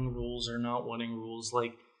about wanting rules or not wanting rules.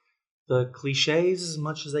 Like the cliches, as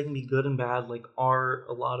much as they can be good and bad, like are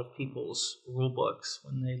a lot of people's rule books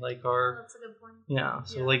when they like are. That's a good point. Yeah,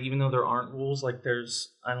 so Yeah. like even though there aren't rules, like there's,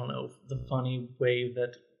 I don't know, the funny way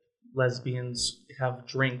that lesbians have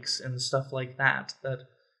drinks and stuff like that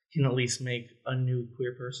can at least make a new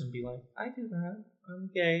queer person be like, I do that, I'm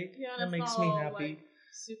gay, Yeah, that and it's makes not me all, happy. like,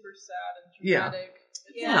 super sad and Yeah. dramatic.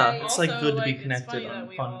 Yeah, it's, like, also, good to be it's connected funny on that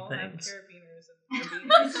we fun all things. Have carabiners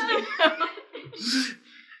and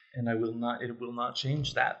And it will not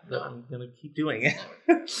change that No. I'm gonna keep doing it.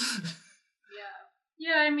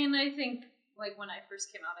 Yeah, I mean, I think, like, when I first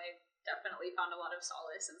came out, I definitely found a lot of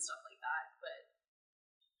solace and stuff like that, but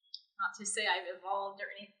not to say I've evolved or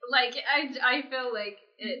anything. Like, I feel like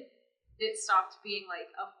it stopped being, like,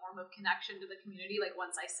 a form of connection to the community, like,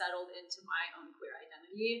 once I settled into my own queer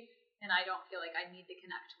identity, and I don't feel like I need to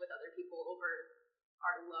connect with other people over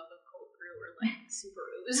our love of cold brew or, like,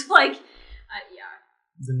 Subarus. Like, yeah.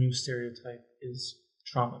 The new stereotype is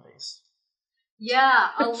trauma-based. Yeah,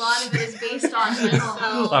 a lot of it is based on mental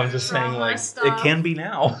health. I'm just saying, trauma like, stuff. it can be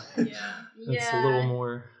now. Yeah. It's a little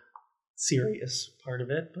more serious part of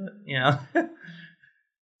it, but yeah.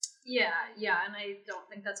 Yeah, and I don't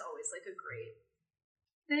think that's always like a great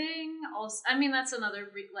thing. Also, I mean, that's another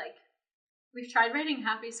like we've tried writing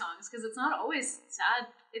happy songs because it's not always sad.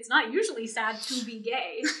 It's not usually sad to be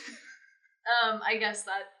gay. I guess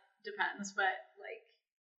that depends, but like,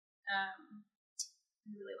 I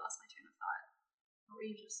really lost my train of thought. What were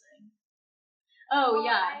you just saying? Oh, Well,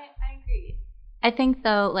 yeah. I agree. I think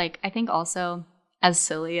though, like, I think also as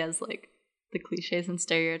silly as like the cliches and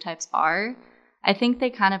stereotypes are, I think they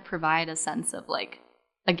kind of provide a sense of like,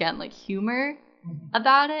 again, like humor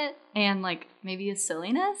about it and like maybe a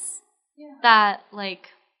silliness that like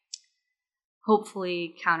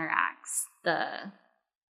hopefully counteracts the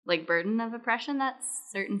like burden of oppression that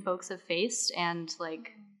certain folks have faced and like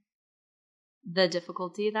the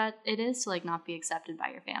difficulty that it is to like not be accepted by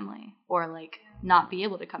your family or like not be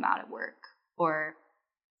able to come out at work or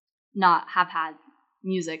not have had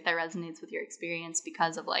music that resonates with your experience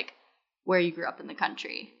because of like where you grew up in the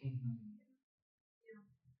country.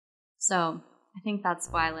 So I think that's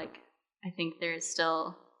why like I think there is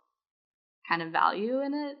still kind of value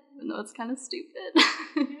in it, even though it's kind of stupid.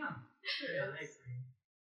 Yeah, I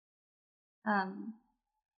agree.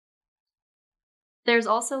 There's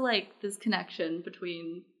also like this connection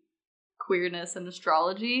between queerness and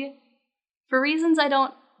astrology for reasons I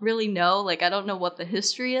don't really know. Like I don't know what the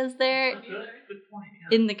history is there Good point.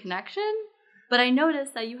 Yeah. in the connection, but I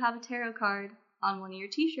noticed that you have a tarot card on one of your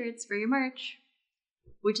t-shirts for your merch,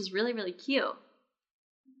 which is really, really cute.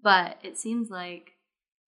 But it seems like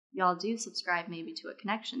y'all do subscribe maybe to a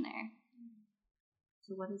connection there.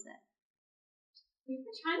 So what is it? We've been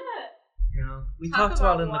trying to. Yeah, we Talk talked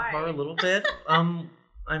about it in about the car a why. little bit.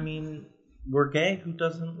 I mean, we're gay. Who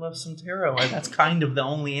doesn't love some tarot? That's kind of the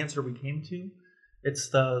only answer we came to. It's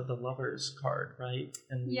the lover's card, right?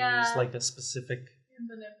 And we Yeah. use like a specific In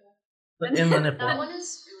the nipple. in the nipple. That one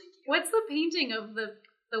is really cute. What's the painting of the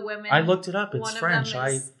women? I looked it up. One It's of French. them I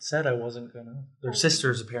is- said I wasn't gonna. They're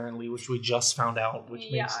sisters apparently, which we just found out, which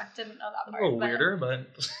yeah, makes didn't know that it a part. little but, weirder. But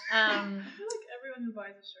I feel like everyone who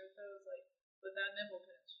buys a shirt though is like with that nipple pitch.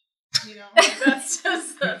 You know, like, that's the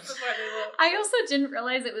part they love. I also didn't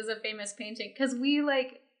realize it was a famous painting because we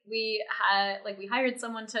hired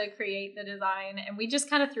someone to create the design and we just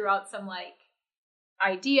kind of threw out some like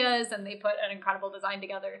ideas and they put an incredible design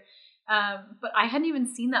together. But I hadn't even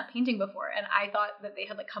seen that painting before, and I thought that they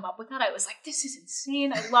had like come up with that. I was like, this is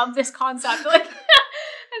insane. I love this concept. Like,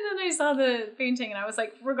 and then I saw the painting, and I was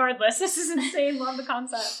like, regardless, this is insane. Love the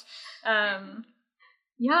concept.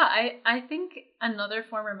 Yeah, I think another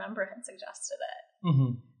former member had suggested it.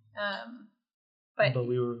 Mm-hmm. But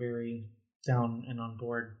we were very down and on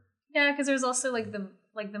board. Yeah, because there's also like the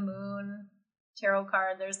moon tarot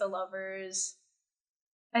card. There's the lovers.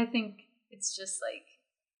 I think it's just like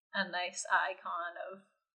a nice icon of.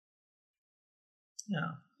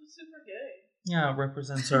 Yeah. It's super gay. Yeah, it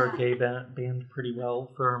represents our gay band pretty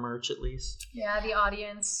well for our merch, at least. Yeah, the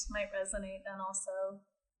audience might resonate then also.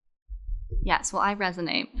 Yes, well, I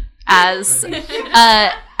resonate as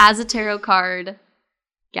a tarot card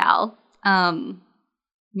gal.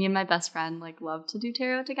 Me and my best friend like love to do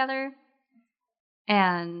tarot together,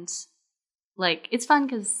 and like it's fun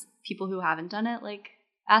because people who haven't done it like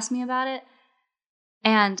ask me about it.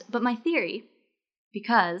 But my theory,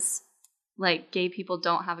 because like gay people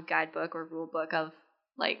don't have a guidebook or rule book of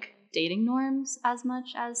like dating norms as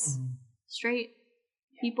much as straight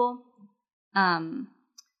people.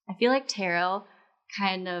 I feel like tarot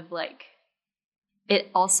kind of like it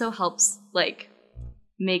also helps like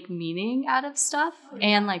make meaning out of stuff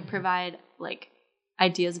and like provide like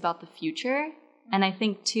ideas about the future. And I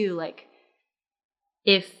think too, like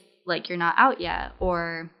if like you're not out yet,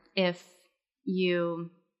 or if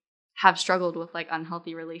you have struggled with like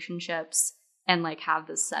unhealthy relationships and like have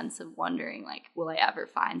this sense of wondering like, will I ever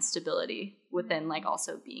find stability within like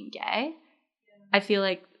also being gay? I feel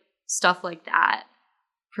like stuff like that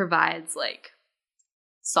provides like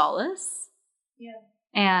solace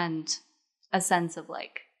and a sense of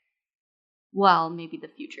like, well, maybe the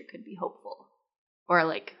future could be hopeful, or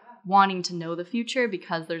like wanting to know the future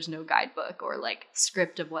because there's no guidebook or like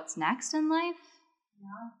script of what's next in life.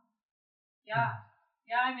 Yeah,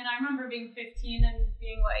 I mean, I remember being 15 and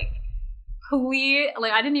being like, please,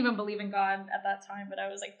 like I didn't even believe in God at that time, but I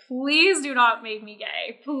was like, please do not make me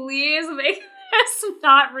gay. Please make this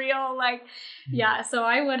not real. Like, yeah, so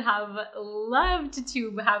I would have loved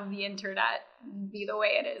to have the internet be the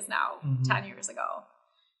way it is now 10 years ago.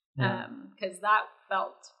 Because that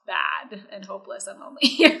felt bad and hopeless and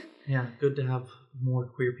lonely. Yeah, good to have more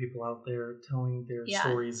queer people out there telling their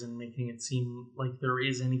stories and making it seem like there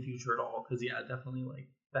is any future at all. Because definitely like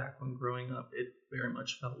back when growing up, it very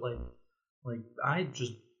much felt like I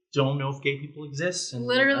just don't know if gay people exist, and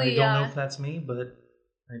literally, I don't know if that's me, but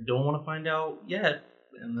I don't want to find out yet.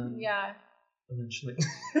 And then eventually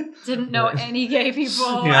didn't know any gay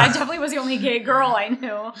people. Yeah. I definitely was the only gay girl I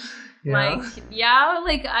knew.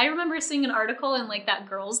 Like I remember seeing an article in like that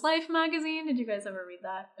Girls Life magazine. Did you guys ever read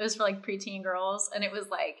that? It was for like preteen girls, and it was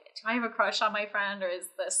like, do I have a crush on my friend, or is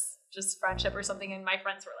this just friendship or something? And my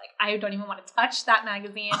friends were like, I don't even want to touch that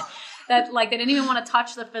magazine. That like they didn't even want to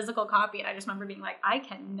touch the physical copy. And I just remember being like, I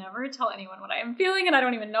can never tell anyone what I am feeling, and I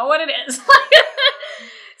don't even know what it is.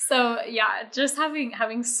 So yeah, just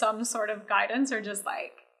having some sort of guidance, or just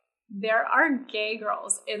like there are gay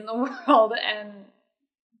girls in the world and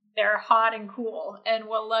they're hot and cool and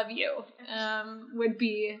will love you, would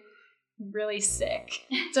be really sick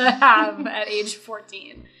to have at age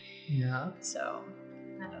 14. Yeah. So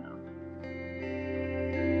I don't know.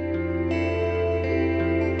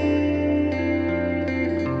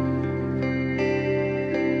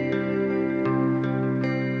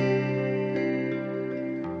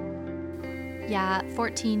 Yeah,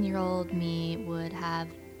 14-year-old me would have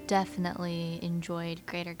definitely enjoyed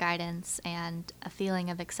greater guidance and a feeling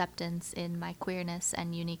of acceptance in my queerness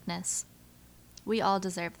and uniqueness. We all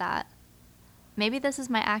deserve that. Maybe this is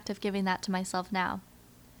my act of giving that to myself now.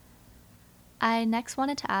 I next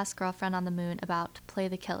wanted to ask Girlfriend on the Moon about Play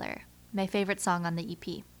the Killer, my favorite song on the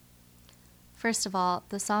EP. First of all,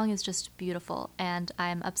 the song is just beautiful, and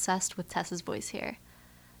I'm obsessed with Tessa's voice here.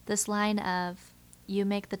 This line of, "You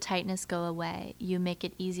make the tightness go away, you make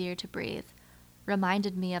it easier to breathe,"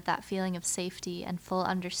 reminded me of that feeling of safety and full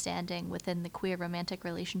understanding within the queer romantic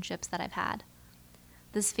relationships that I've had.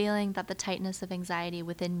 This feeling that the tightness of anxiety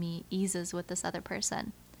within me eases with this other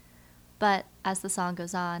person. But as the song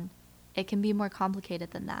goes on, it can be more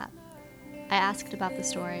complicated than that. I asked about the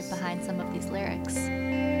story behind some of these lyrics.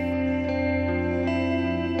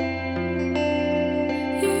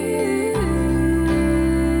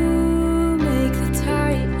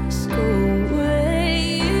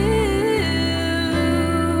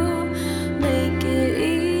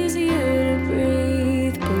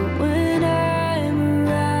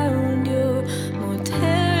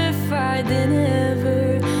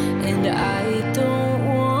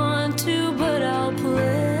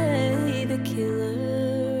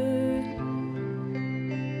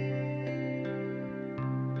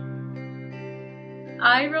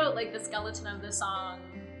 wrote like the skeleton of the song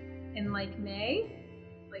in like May,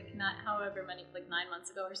 like not however many, like 9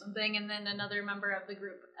 months ago or something. And then another member of the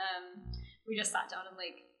group, we just sat down and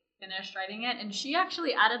like finished writing it. And she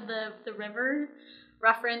actually added the river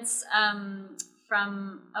reference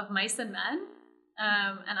from Of Mice and Men.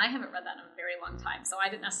 And I haven't read that in a very long time, so I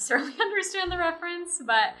didn't necessarily understand the reference.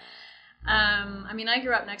 But I mean, I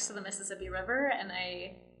grew up next to the Mississippi River, and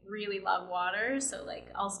I really love water, so like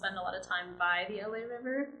I'll spend a lot of time by the LA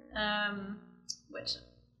River, which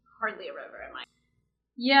hardly a river am I.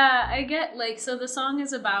 Yeah, I get like, so the song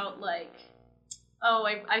is about like, oh,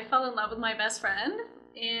 I fell in love with my best friend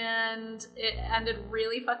and it ended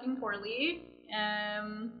really fucking poorly.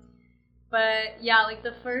 But yeah, like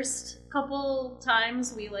the first couple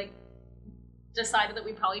times we like decided that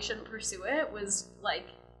we probably shouldn't pursue it was like,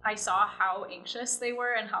 I saw how anxious they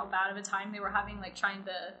were and how bad of a time they were having, like trying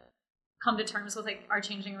to come to terms with like our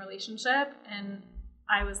changing relationship. And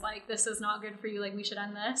I was like, this is not good for you. Like we should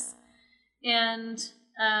end this. And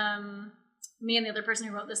me and the other person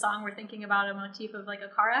who wrote the song were thinking about a motif of like a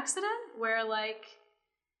car accident where like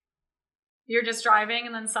you're just driving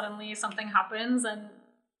and then suddenly something happens and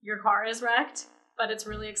your car is wrecked, but it's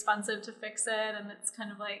really expensive to fix it. And it's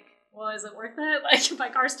kind of like, well, is it worth it? Like my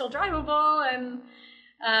car's still drivable. And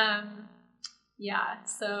yeah,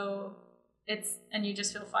 so and you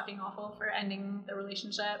just feel fucking awful for ending the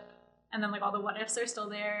relationship. And then like all the what ifs are still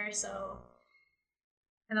there. So,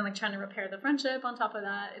 and then like trying to repair the friendship on top of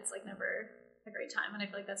that, it's like never a great time. And I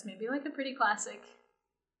feel like that's maybe like a pretty classic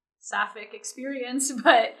sapphic experience,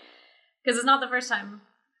 but because it's not the first time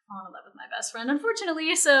I fall in love with my best friend,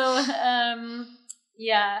 unfortunately. So,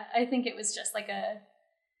 yeah, I think it was just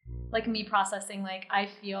like me processing, like I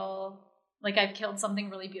feel like I've killed something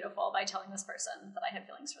really beautiful by telling this person that I had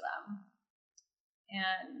feelings for them,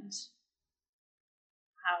 and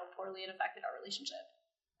how poorly it affected our relationship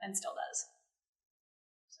and still does.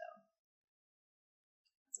 So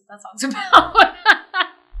that's what that song's about.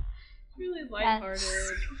 Really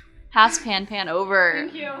lighthearted. Pass pan over.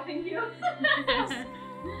 Thank you.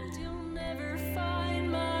 You'll never find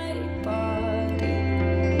my body.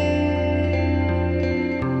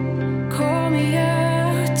 Call me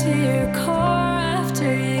out to your car after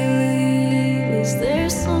you leave. Is there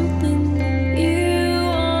something you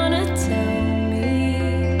wanna tell me?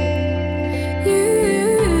 You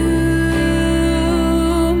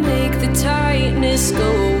make the tightness go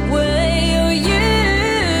away, or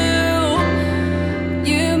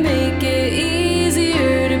you make it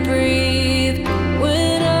easier to breathe.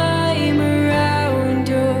 When I'm around,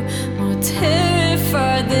 you're more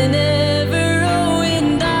terrified than ever. Oh,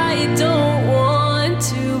 and I don't want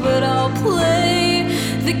to, but I'll play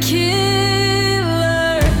the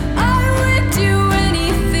killer. I would do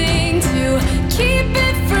anything to keep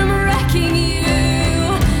it from wrecking you.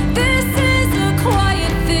 This is a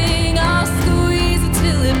quiet thing, I'll squeeze it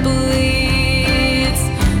till it bleeds.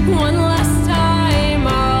 One last time,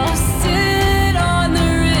 I'll sit on the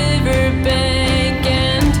riverbank,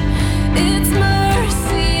 and it's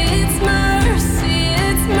mercy, it's mercy,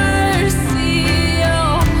 it's mercy.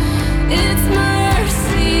 Oh, it's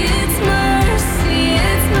mercy, it's mercy,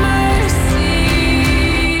 it's mercy.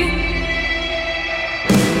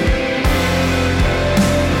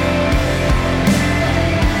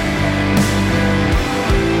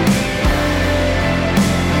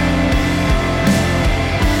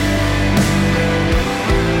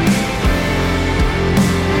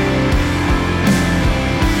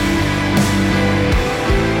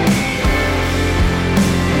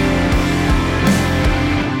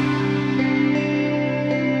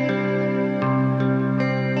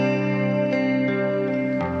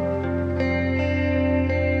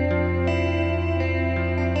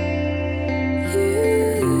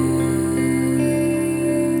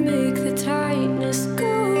 You make the tightness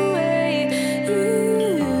go away. You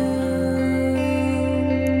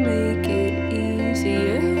make it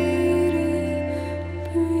easier to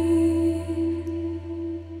breathe.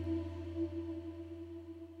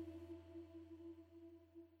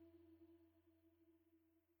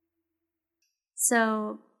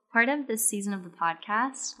 So, part of this season of the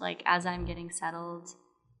podcast, like as I'm getting settled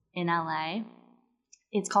in LA,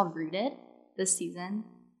 it's called Rooted this season.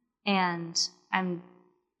 And I'm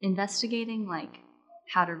investigating like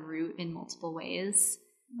how to root in multiple ways,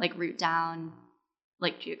 like root down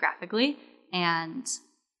like geographically and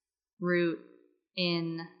root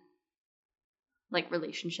in like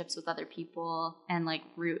relationships with other people and like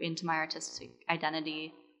root into my artistic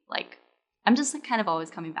identity. Like I'm just like kind of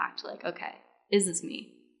always coming back to like, okay, is this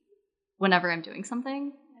me? Whenever I'm doing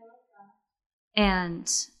something. And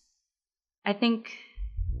I think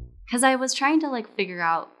because I was trying to like figure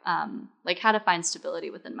out like how to find stability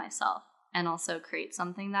within myself and also create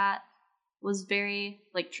something that was very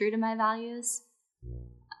like true to my values.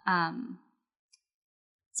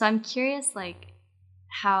 So I'm curious like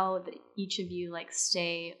how each of you like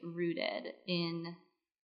stay rooted in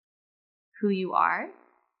who you are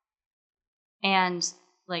and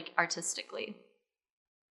like artistically.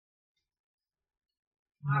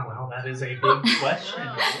 Wow, that is a big question.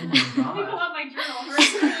 Wow. Oh Let me pull my god. out my journal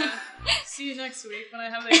first. See you next week when I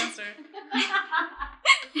have the answer.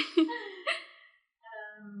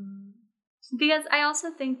 Because I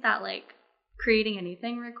also think that like creating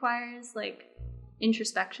anything requires like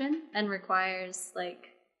introspection and requires like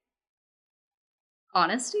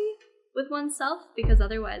honesty with oneself, because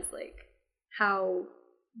otherwise like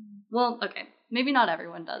maybe not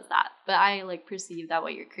everyone does that, but I like perceive that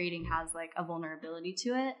what you're creating has like a vulnerability to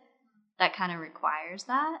it that kind of requires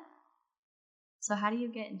that. So how do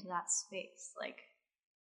you get into that space, like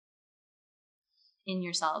in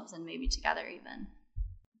yourselves and maybe together even?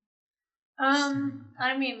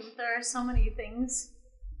 I mean, there are so many things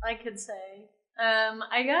I could say.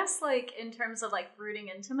 I guess like in terms of like rooting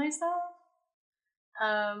into myself,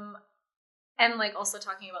 and like also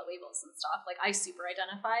talking about labels and stuff, like I super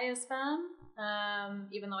identify as femme,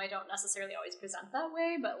 even though I don't necessarily always present that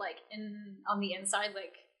way, but like on the inside,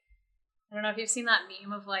 like I don't know if you've seen that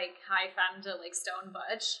meme of like high femme to like stone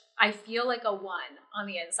butch. I feel like a 1 on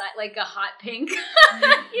the inside, like a hot pink,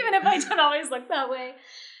 even if I don't always look that way.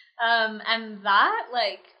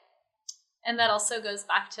 And that also goes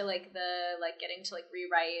back to like the like getting to like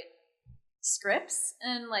rewrite scripts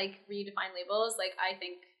and like redefine labels. Like I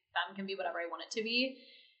think femme can be whatever I want it to be.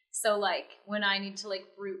 So like when I need to like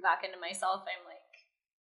root back into myself, I'm like,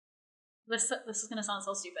 this is gonna sound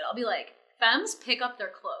so stupid. I'll be like, femmes pick up their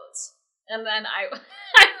clothes. And then I'll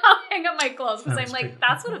hang up my clothes because I'm like,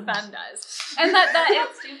 that's what a femme does. And that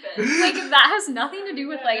it's stupid. Like that has nothing to do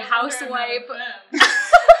with like housewife.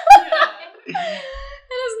 It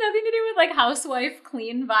has nothing to do with like housewife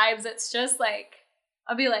clean vibes. It's just like,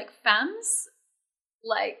 I'll be like, femmes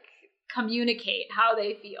like communicate how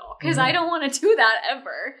they feel, because I don't want to do that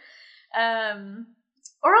ever.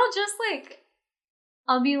 Or I'll just like,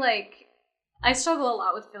 I'll be like, I struggle a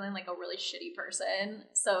lot with feeling like a really shitty person.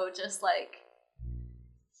 So just like,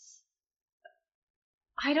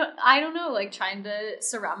 I don't know, like trying to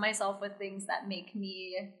surround myself with things that make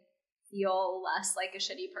me feel less like a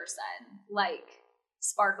shitty person, like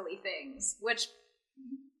sparkly things, which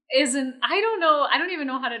isn't, I don't even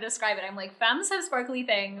know how to describe it. I'm like, femmes have sparkly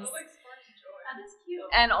things. Oh, like sparky joy. That is cute.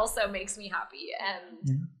 And also makes me happy.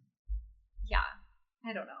 And yeah,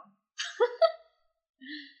 I don't know.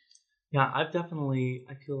 Yeah, I've definitely,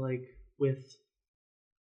 I feel like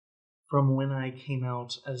from when I came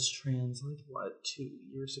out as trans, like 2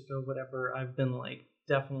 years ago, whatever, I've been like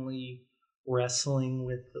definitely wrestling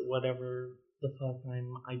with whatever the fuck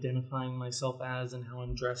I'm identifying myself as and how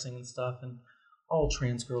I'm dressing and stuff. And all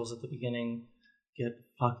trans girls at the beginning get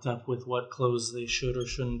fucked up with what clothes they should or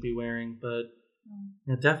shouldn't be wearing. But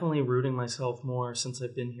definitely rooting myself more since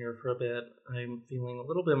I've been here for a bit. I'm feeling a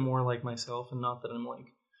little bit more like myself, and not that I'm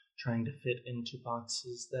like trying to fit into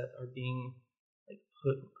boxes that are being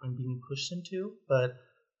I'm being pushed into, but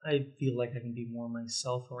I feel like I can be more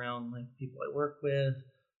myself around like people I work with,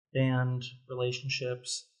 band,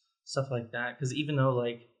 relationships, stuff like that. Because even though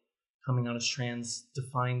like coming out as trans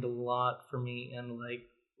defined a lot for me and like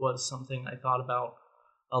was something I thought about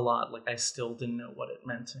a lot, like I still didn't know what it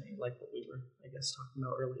meant to me, like what we were, I guess, talking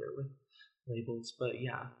about earlier with labels. But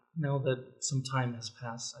yeah, now that some time has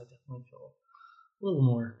passed, I definitely feel a little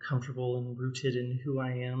more comfortable and rooted in who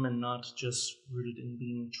I am, and not just rooted in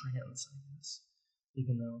being trans, I guess.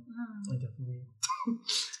 Even though I definitely am.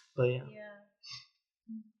 But yeah.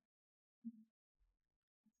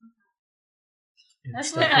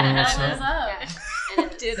 That's what the hell is up. Yeah,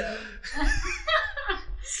 it is. Ditto.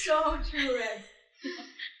 So true, Red.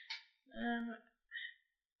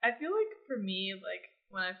 I feel like for me, like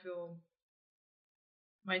when I feel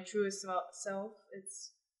my truest self,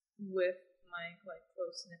 it's with my like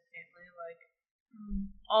close knit family. Like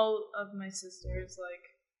all of my sisters, like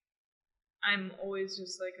I'm always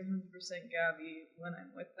just like 100% Gabby when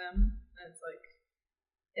I'm with them. And it's like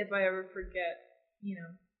if I ever forget, you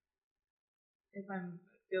know, if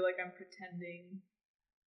feel like I'm pretending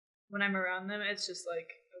when I'm around them, it's just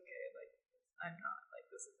like, okay, like I'm not,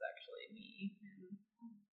 like this is actually me, and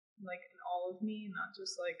like in all of me, not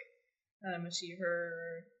just like that I'm a she, her,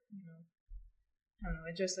 or, you know, I don't know,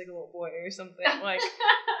 I dress like a little boy or something. Like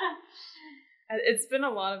it's been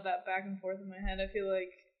a lot of that back and forth in my head. I feel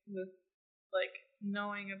like with like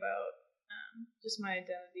knowing about just my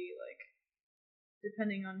identity, like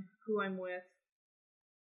depending on who I'm with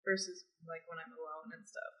versus like when I'm alone and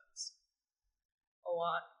stuff. It's a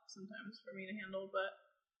lot sometimes for me to handle, but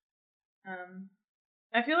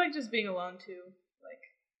I feel like just being alone too. Like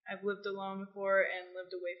I've lived alone before and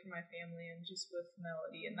lived away from my family and just with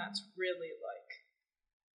Melody, and that's really like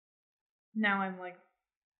now I'm like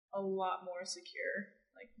a lot more secure.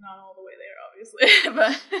 Like not all the way there, obviously,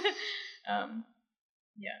 but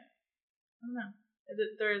yeah, I don't know.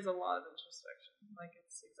 There is a lot of introspection. Like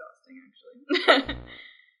it's exhausting actually,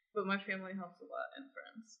 but my family helps a lot and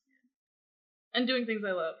friends, and doing things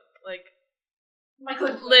I love, like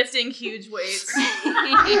lifting huge weights.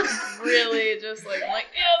 Really, just like I'm like,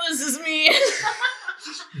 yeah, this is me.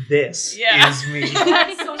 This Yeah. is me.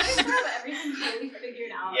 That's so nice to have everything totally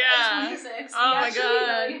figured out. Yeah. At 26. Oh We my actually,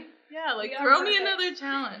 god. like, Yeah, like we are throw me perfect. another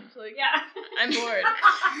challenge. Like yeah. I'm bored.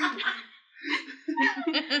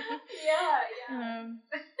 Yeah.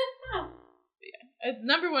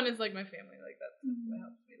 Number one is like my family. Like that's what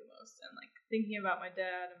helps me the most, and like thinking about my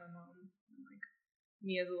dad and my mom, and like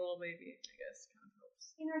me as a little baby, I guess, kind of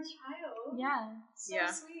helps. Inner child. Yeah. So Yeah.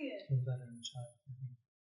 sweet.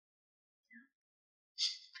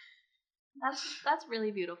 That's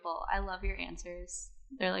really beautiful. I love your answers.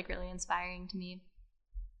 They're like really inspiring to me.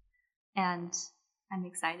 And I'm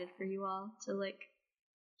excited for you all to like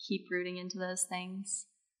keep rooting into those things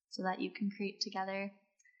so that you can create together.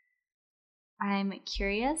 I'm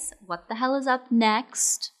curious what the hell is up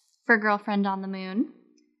next for Girlfriend on the Moon?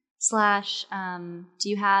 / do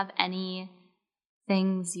you have any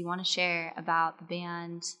things you want to share about the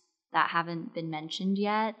band that haven't been mentioned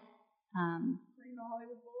yet? Bring the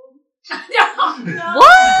Hollywood Bowl.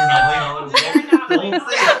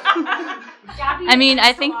 Gabby I mean, I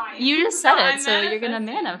wants to think lie. you just said No, it, I'm so you're gonna That's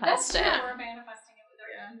manifest true. it. We're manifesting it with our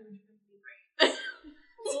Yeah. huge brain.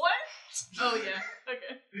 What? Oh yeah.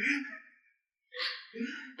 Okay.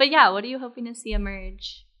 But yeah, what are you hoping to see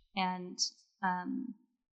emerge, and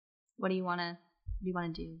what do you wanna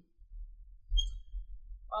do?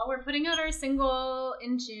 Well, we're putting out our single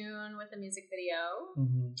in June with a music video,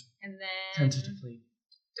 Mhm. and then Tentatively.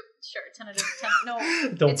 Sure, tentative. No,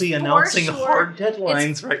 Don't it's be for announcing sure- hard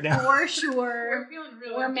deadlines it's right now. for sure. We're feeling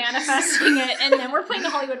really. We're manifesting it, and then we're playing the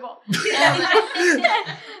Hollywood Bowl.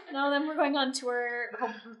 No, then we're going on tour.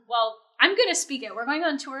 Well, I'm going to speak it. We're going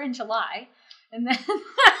on tour in July, and then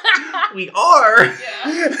We are.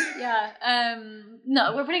 Yeah.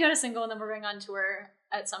 no, we're putting out a single, and then we're going on tour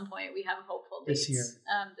at some point. We have hopeful dates This year.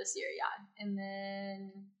 This year, yeah, and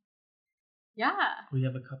then yeah. We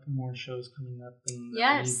have a couple more shows coming up in the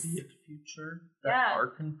Yes. immediate future that Yeah. are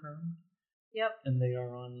confirmed, Yep. and they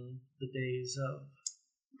are on the days of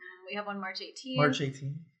We have one March 18th. March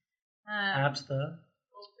 18th at the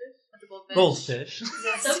At the Goldfish. Goldfish.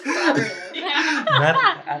 So collaborative. Yeah.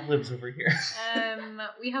 That ad libs over here.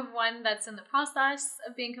 We have one that's in the process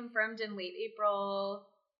of being confirmed in late April.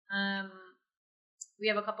 We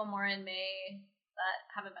have a couple more in May that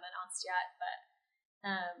haven't been announced yet, but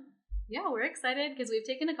yeah, we're excited because we've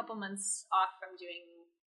taken a couple months off from doing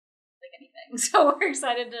like anything, so we're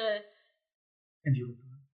excited to. And you.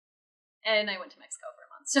 And I went to Mexico for a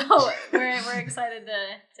month, so we're excited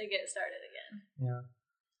to get started again. Yeah.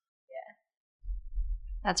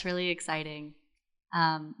 That's really exciting.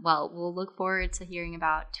 Well, we'll look forward to hearing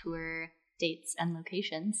about tour dates and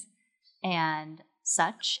locations and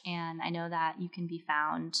such. And I know that you can be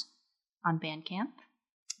found on Bandcamp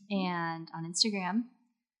and on Instagram.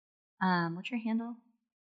 What's your handle?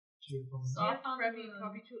 Soft Revy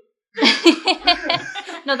Poppy Choo.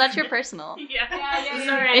 No, that's your personal. Yeah.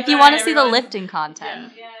 Sorry. If you want to see the everyone. lifting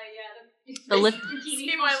content, Yeah. the lift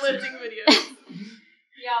See my lifting videos.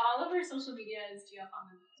 Yeah, all of our social media is GF on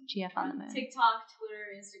the Moon. GF on the Moon. TikTok,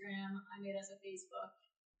 Twitter, Instagram. I made us a Facebook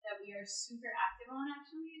that we are super active on,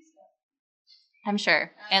 actually. So I'm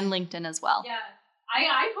sure, and LinkedIn as well. yeah,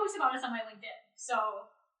 I post about us on my LinkedIn. So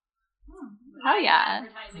Oh yeah.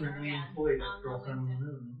 advertising our band on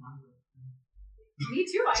LinkedIn. Me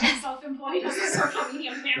too. I'm self-employed as a social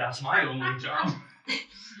media manager. That's my only job.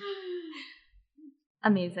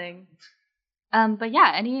 Amazing. But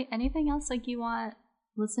yeah, anything else like you want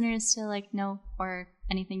listeners to like know, or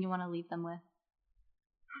anything you want to leave them with?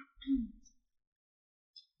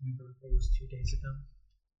 My birthday was 2 days ago.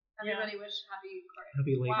 Everybody wish happy Corey.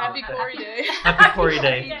 Happy late Happy birthday. Corey Day. Happy Corey Happy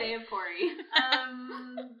Day. Day of Corey.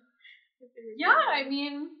 Yeah, I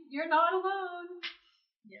mean, you're not alone.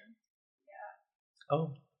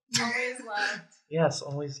 Oh, Always loved. yes,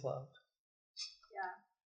 always loved.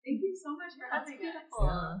 Thank you so much for having us.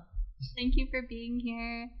 Yeah. Thank you for being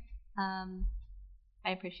here. I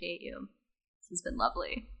appreciate you. This has been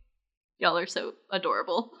lovely. Y'all are so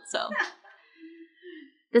adorable. So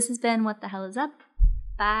this has been What the Hell is Up.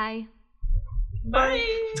 Bye. Bye.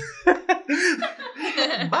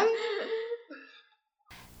 Bye.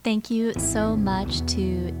 Thank you so much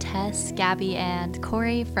to Tess, Gabby, and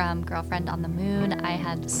Corey from Girlfriend on the Moon. I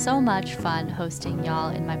had so much fun hosting y'all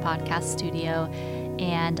in my podcast studio,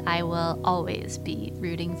 and I will always be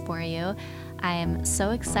rooting for you. I am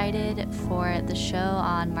so excited for the show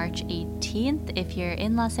on March 18th. If you're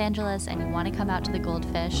in Los Angeles and you want to come out to the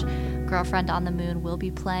Goldfish, Girlfriend on the Moon will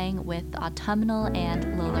be playing with Autumnal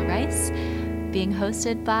and Lola Rice, being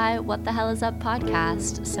hosted by What the Hell is Up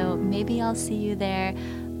podcast. So maybe I'll see you there.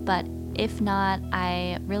 But if not,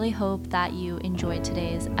 I really hope that you enjoyed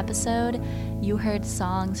today's episode. You heard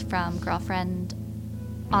songs from Girlfriend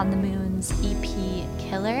on the Moon's EP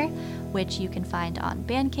Killer, which you can find on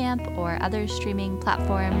Bandcamp or other streaming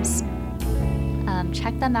platforms.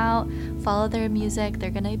 Check them out, follow their music. They're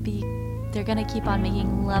gonna keep on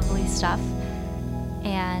making lovely stuff.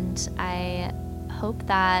 And I hope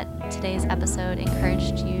that today's episode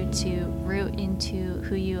encouraged you to root into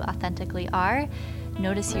who you authentically are,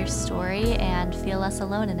 notice your story, and feel less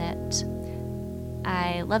alone in it.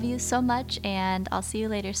 I love you so much, and I'll see you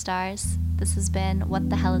later, stars. This has been What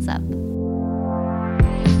the Hell is Up?